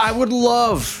God, I would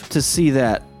love to see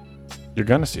that. You're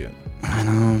gonna see it. I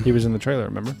know. He was in the trailer,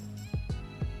 remember?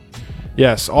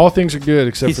 Yes, all things are good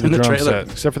except He's for the in the drum trailer.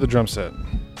 set. Except for the drum set.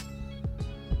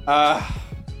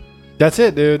 That's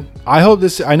it, dude. I hope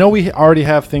this. I know we already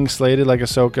have things slated like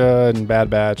Ahsoka and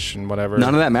Bad Batch and whatever.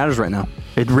 None of that matters right now.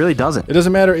 It really doesn't. It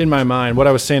doesn't matter in my mind. What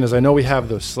I was saying is I know we have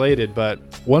those slated, but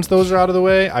once those are out of the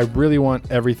way, I really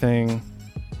want everything.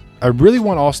 I really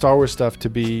want all Star Wars stuff to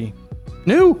be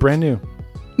New. brand new.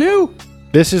 New.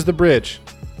 This is the bridge.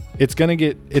 It's going to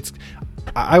get...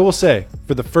 I will say,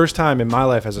 for the first time in my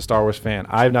life as a Star Wars fan,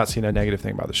 I have not seen a negative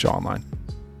thing about the show online.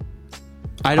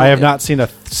 I have not seen a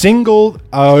single...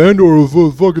 Andor,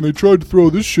 fucking, they tried to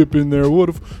throw this ship in there. What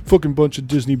a fucking bunch of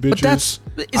Disney bitches.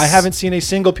 I haven't seen a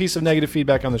single piece of negative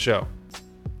feedback on the show.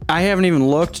 I haven't even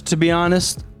looked, to be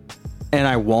honest, and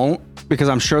I won't, because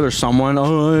I'm sure there's someone,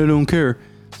 oh, I don't care.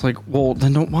 It's like, well,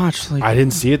 then don't watch. Like, I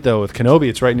didn't see it, though. With Kenobi,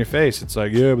 it's right in your face. It's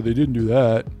like, yeah, but they didn't do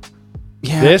that.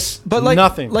 yeah, This, but like,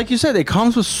 nothing. Like you said, it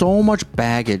comes with so much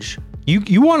baggage.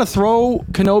 You want to throw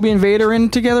Kenobi and Vader in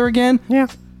together again? Yeah.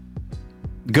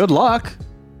 Good luck.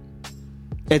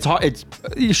 It's hard. It's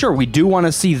sure we do want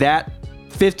to see that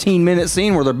 15-minute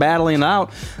scene where they're battling it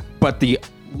out, but the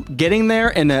getting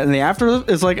there and the after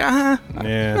is like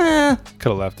Yeah. Could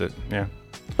have left it. Yeah.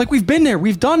 like we've been there,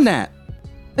 we've done that.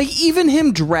 Like even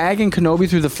him dragging Kenobi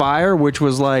through the fire, which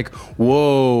was like,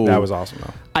 whoa, That was awesome,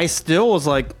 though. I still was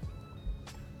like,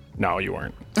 No, you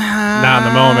weren't. Not in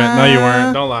the moment. No, you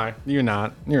weren't. Don't lie. You're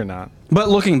not. You're not. but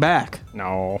looking back,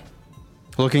 No.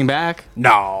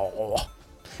 no,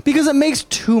 because it makes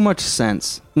too much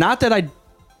sense. Not that I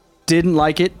didn't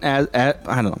like it as I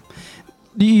don't know.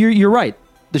 You're right.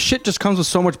 The shit just comes with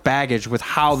so much baggage with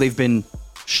how they've been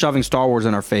shoving Star Wars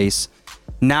in our face.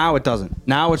 Now it doesn't.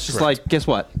 Now it's just like, guess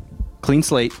what? Clean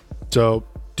slate. So,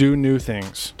 do new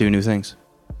things. Do new things.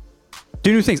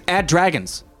 Do new things. Add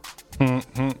dragons. I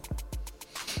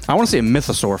want to see a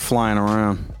mythosaur flying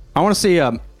around. I want to see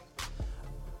a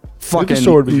fucking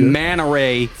Mythosaur would be good. manta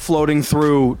ray floating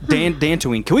through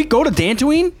Dantooine. Can we go to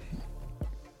Dantooine?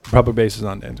 Republic base is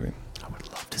on Dantooine. I would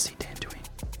love to see Dantooine.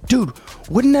 Dude,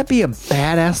 wouldn't that be a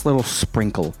badass little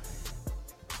sprinkle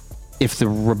if the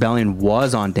rebellion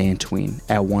was on Dantooine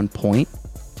at one point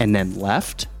and then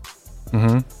left?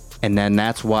 Mm-hmm. And then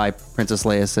that's why Princess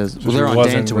Leia says, well, they're on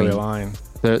wasn't Dantooine. really lying.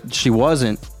 She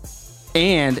wasn't.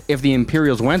 And if the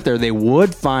Imperials went there, they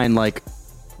would find like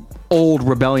old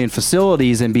rebellion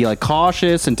facilities and be like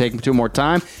cautious and take them more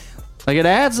time. Like it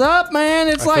adds up, man.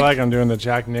 It's I feel like I'm doing the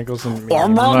Jack Nicholson. Blah,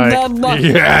 meme. blah, Like, blah, blah.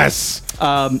 yes.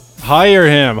 Hire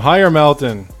him. Hire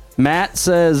Melton. Matt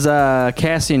says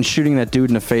Cassian shooting that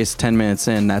dude in the face 10 minutes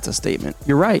in. That's a statement.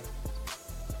 You're right.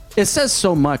 It says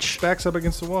so much. Backs up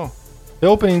against the wall. The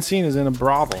opening scene is in a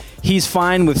brothel. He's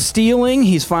fine with stealing.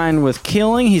 He's fine with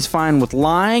killing. He's fine with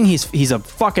lying. He's a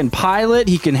fucking pilot.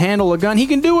 He can handle a gun. He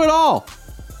can do it all.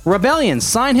 Rebellion,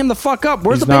 sign him the fuck up.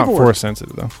 Where's He's the not paperwork? force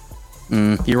sensitive though.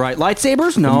 You're right.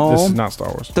 Lightsabers? No. This is not Star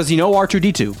Wars. Does he know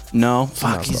R2-D2? No. Fuck,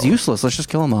 not he's Star Wars. useless. Let's just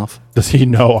kill him off. Does he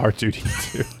know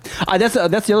R2-D2?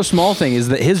 That's the other small thing is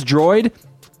that his droid,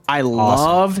 I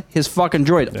love his fucking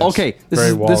droid. Yes. Okay, this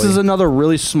Very is Wall-E. another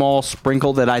really small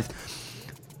sprinkle that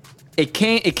it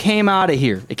came out of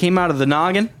here. It came out of the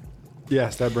noggin.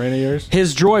 Yes, that brain of yours.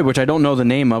 His droid, which I don't know the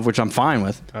name of, which I'm fine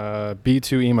with.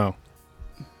 B2 emo.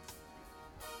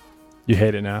 You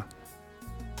hate it now.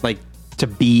 Like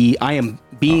I am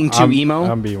being too emo.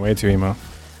 I'm being way too emo.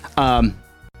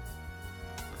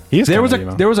 There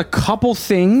was a couple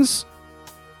things.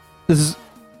 This is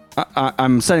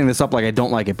I'm setting this up like I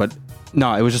don't like it, but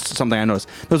no, it was just something I noticed.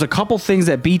 There was a couple things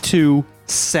that B2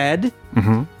 said,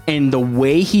 and the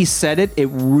way he said it, it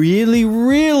really,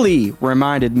 really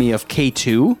reminded me of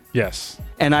K2. Yes.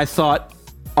 And I thought,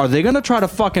 are they gonna try to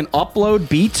fucking upload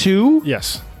B2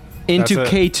 Yes. into That's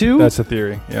K2? That's a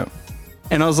theory. Yep.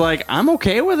 And I was like, I'm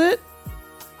okay with it.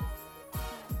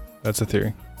 That's a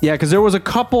theory. Yeah, because there was a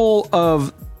couple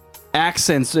of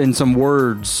accents in some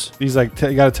words. He's like,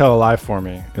 you got to tell a lie for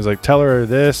me. He's like, tell her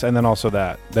this and then also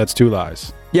that. That's two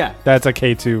lies. Yeah. That's a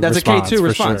K2 That's response. a K2 for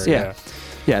response. sure.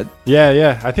 Yeah. Yeah.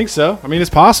 Yeah. I think so. I mean, it's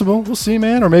possible. We'll see,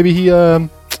 man. Or maybe he, yeah,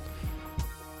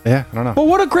 I don't know. But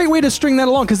what a great way to string that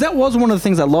along, because that was one of the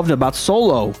things I loved about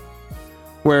Solo,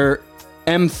 where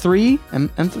M3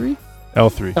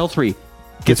 L3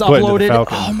 gets put into the uploaded.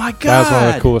 Falcon. Oh my god, That's one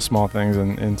of the coolest small things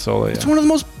in Solo. It's Yeah. one of the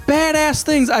most badass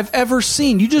things I've ever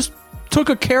seen. You just took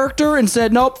a character and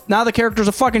said, nope, now the character's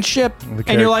a fucking ship. The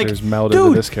And you're like, character's melded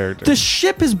dude, to this character. the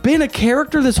ship has been a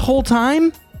character this whole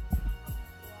time?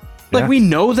 Like, Yeah. we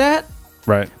know that,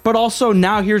 Right. but also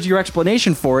now here's your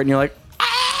explanation for it, and you're like,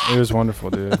 It was wonderful,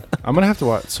 dude. I'm gonna have to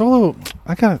watch Solo.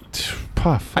 I got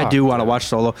puff. I do want to watch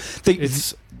Solo.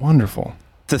 It's wonderful.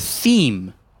 The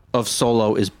theme of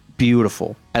Solo is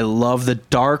beautiful. I love the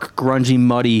dark, grungy,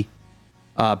 muddy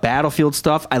battlefield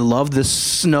stuff. I love the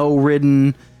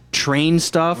snow-ridden train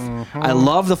stuff. I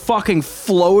love the fucking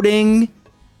floating.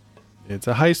 It's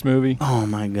a heist movie, Oh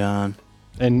my god.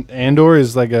 and Andor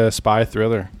is like a spy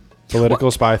thriller, political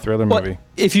spy thriller But movie.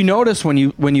 if you notice when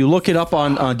you look it up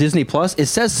on Disney Plus, it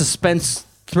says suspense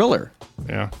thriller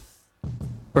Yeah.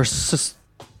 or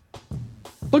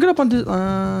look it up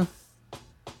on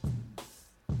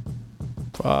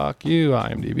Fuck you,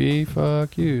 IMDb.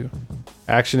 Fuck you.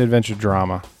 Action adventure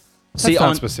drama. see not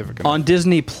on specific enough. on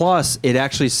Disney Plus. It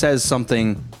actually says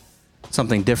something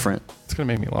different. It's gonna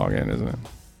make me log in, isn't it?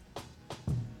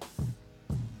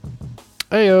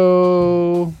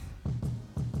 Heyo.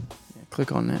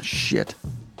 Click on that shit.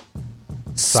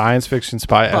 Science fiction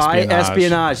spy Spy espionage.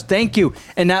 espionage. Thank you.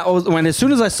 And that was when, as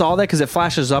soon as I saw that, because it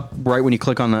flashes up right when you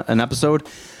click on an episode,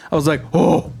 I was like,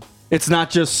 oh, it's not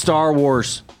just Star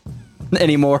Wars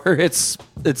anymore. It's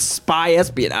spy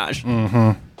espionage.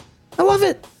 Mm-hmm. I love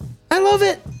it. I love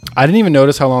it. I didn't even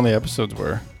notice how long the episodes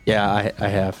were. Yeah, I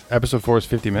have. Episode 4 is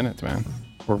 50 minutes, man.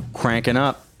 We're cranking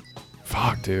up.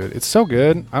 Fuck, dude. It's so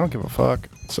good. I don't give a fuck.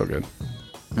 It's so good.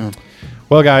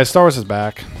 Well, guys, Star Wars is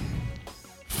back.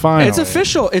 Finally. It's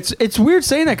official. It's weird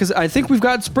saying that because I think we've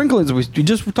got sprinklings. We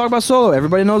just talked about Solo.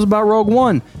 Everybody knows about Rogue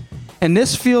One. And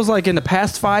this feels like in the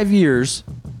past 5 years.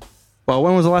 Well,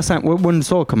 when was the last time? When did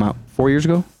Solo come out? 4 years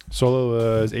ago?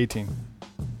 Solo is 18.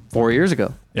 4 years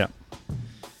ago. Yeah.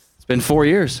 It's been 4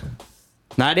 years.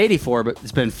 Not 84, but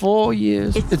it's been 4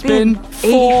 years. It's been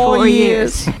 84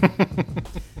 years.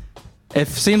 It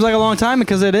seems like a long time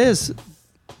because it is.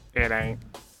 It ain't.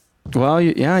 Well,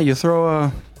 you throw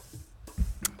a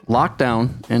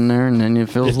lockdown in there and then it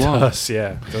feels It long. does,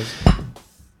 yeah. It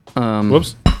does.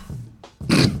 Whoops.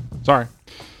 Sorry.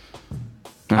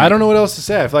 I don't know what else to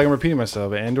say. I feel like I'm repeating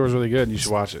myself, but Andor's really good. You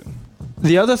should watch it.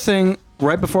 The other thing,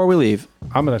 right before we leave,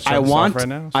 I'm going to shut I this want off right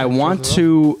now. I want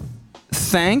to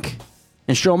thank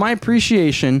and show my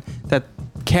appreciation that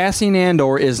Cassian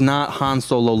Andor is not Han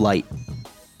Solo light.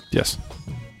 Yes.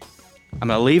 I'm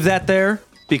going to leave that there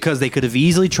because they could have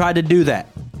easily tried to do that.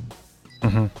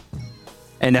 Mm-hmm.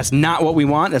 And that's not what we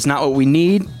want. That's not what we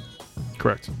need.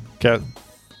 Correct.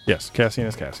 Yes, Cassian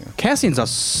is Cassian. Cassian's a...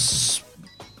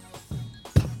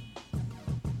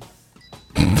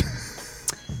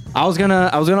 I was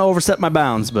gonna overstep my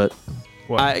bounds, but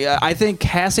What? I think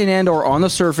Cassian Andor on the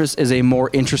surface is a more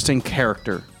interesting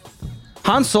character.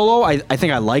 Han Solo, I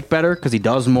think I like better because he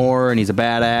does more and he's a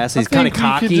badass. He's kind of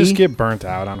cocky. You could just get burnt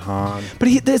out on Han. But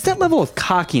there's that level of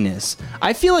cockiness.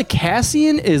 I feel like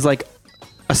Cassian is like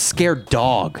a scared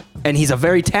dog, and he's a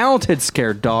very talented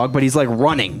scared dog, but he's like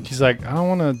running. He's like, I don't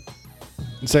want to.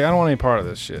 It's like I don't want any part of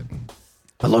this shit.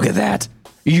 But look at that.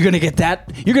 You're gonna get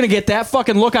that. You're gonna get that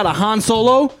fucking look out of Han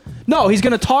Solo. No, he's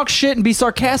gonna talk shit and be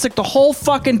sarcastic the whole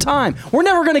fucking time. We're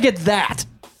never gonna get that,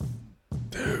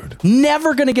 dude.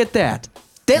 Never gonna get that.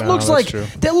 That No, looks that's like true.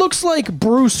 that looks like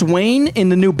Bruce Wayne in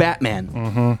the new Batman.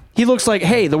 Mm-hmm. He looks like,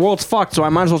 hey, the world's fucked, so I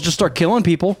might as well just start killing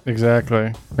people.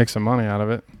 Exactly. Make some money out of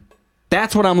it.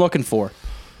 That's what I'm looking for.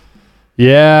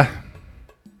 Yeah.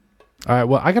 All right.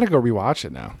 Well, I gotta go rewatch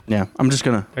it now. Yeah, I'm just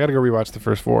gonna I gotta go rewatch the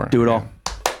first 4. do it all.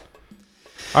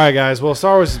 All right, guys. Well,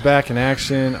 Star Wars is back in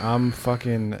action. I'm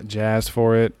fucking jazzed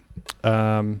for it.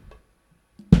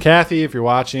 Kathy, if you're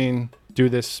watching, do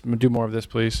more of this,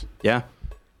 please. Yeah.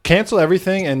 Cancel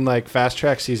everything and like fast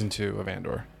track season 2 of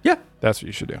Andor. Yeah. That's what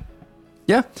you should do.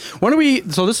 Yeah. When are we?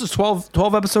 So this is 12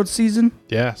 episode season.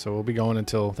 Yeah. So we'll be going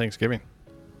until Thanksgiving.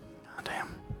 God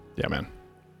damn. Yeah, man.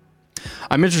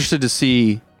 I'm interested to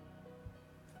see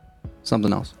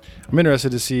something else. I'm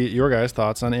interested to see your guys'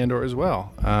 thoughts on Andor as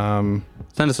well.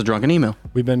 Send us a drunken email.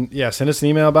 Send us an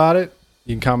email about it.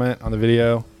 You can comment on the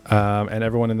video. And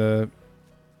everyone in the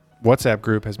WhatsApp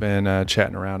group has been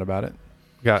chatting around about it.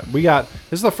 We got.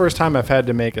 This is the first time I've had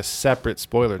to make a separate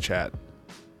spoiler chat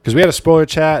because we had a spoiler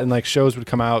chat and like shows would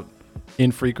come out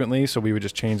infrequently, so we would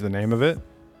just change the name of it.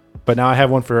 But now I have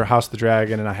one for House of the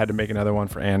Dragon, and I had to make another one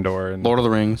for Andor and Lord of the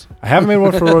Rings. I haven't made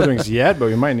one for Lord of the Rings yet, but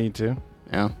we might need to.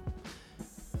 Yeah.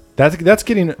 That's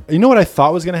getting. You know what I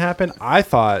thought was going to happen? I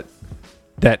thought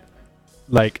that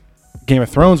like Game of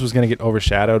Thrones was going to get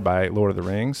overshadowed by Lord of the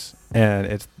Rings, and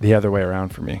it's the other way around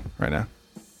for me right now.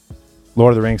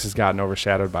 Lord of the Rings has gotten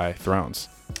overshadowed by Thrones.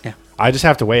 Yeah. I just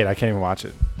have to wait. I can't even watch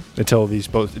it until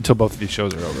both of these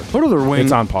shows are over. Lord of the Rings.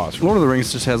 It's on pause. Lord of the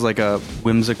Rings just has like a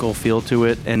whimsical feel to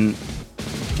it, and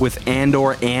with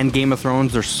Andor and Game of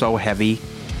Thrones, they're so heavy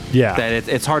Yeah. that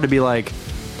it's hard to be like,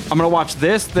 I'm going to watch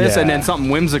this, and Yeah. then something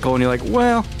whimsical, and you're like,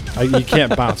 well, You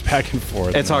can't bounce back and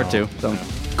forth. it's hard no. to. So,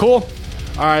 cool.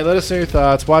 All right, let us know your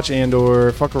thoughts. Watch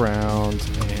Andor, fuck around,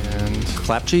 and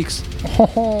Clap cheeks.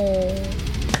 oh.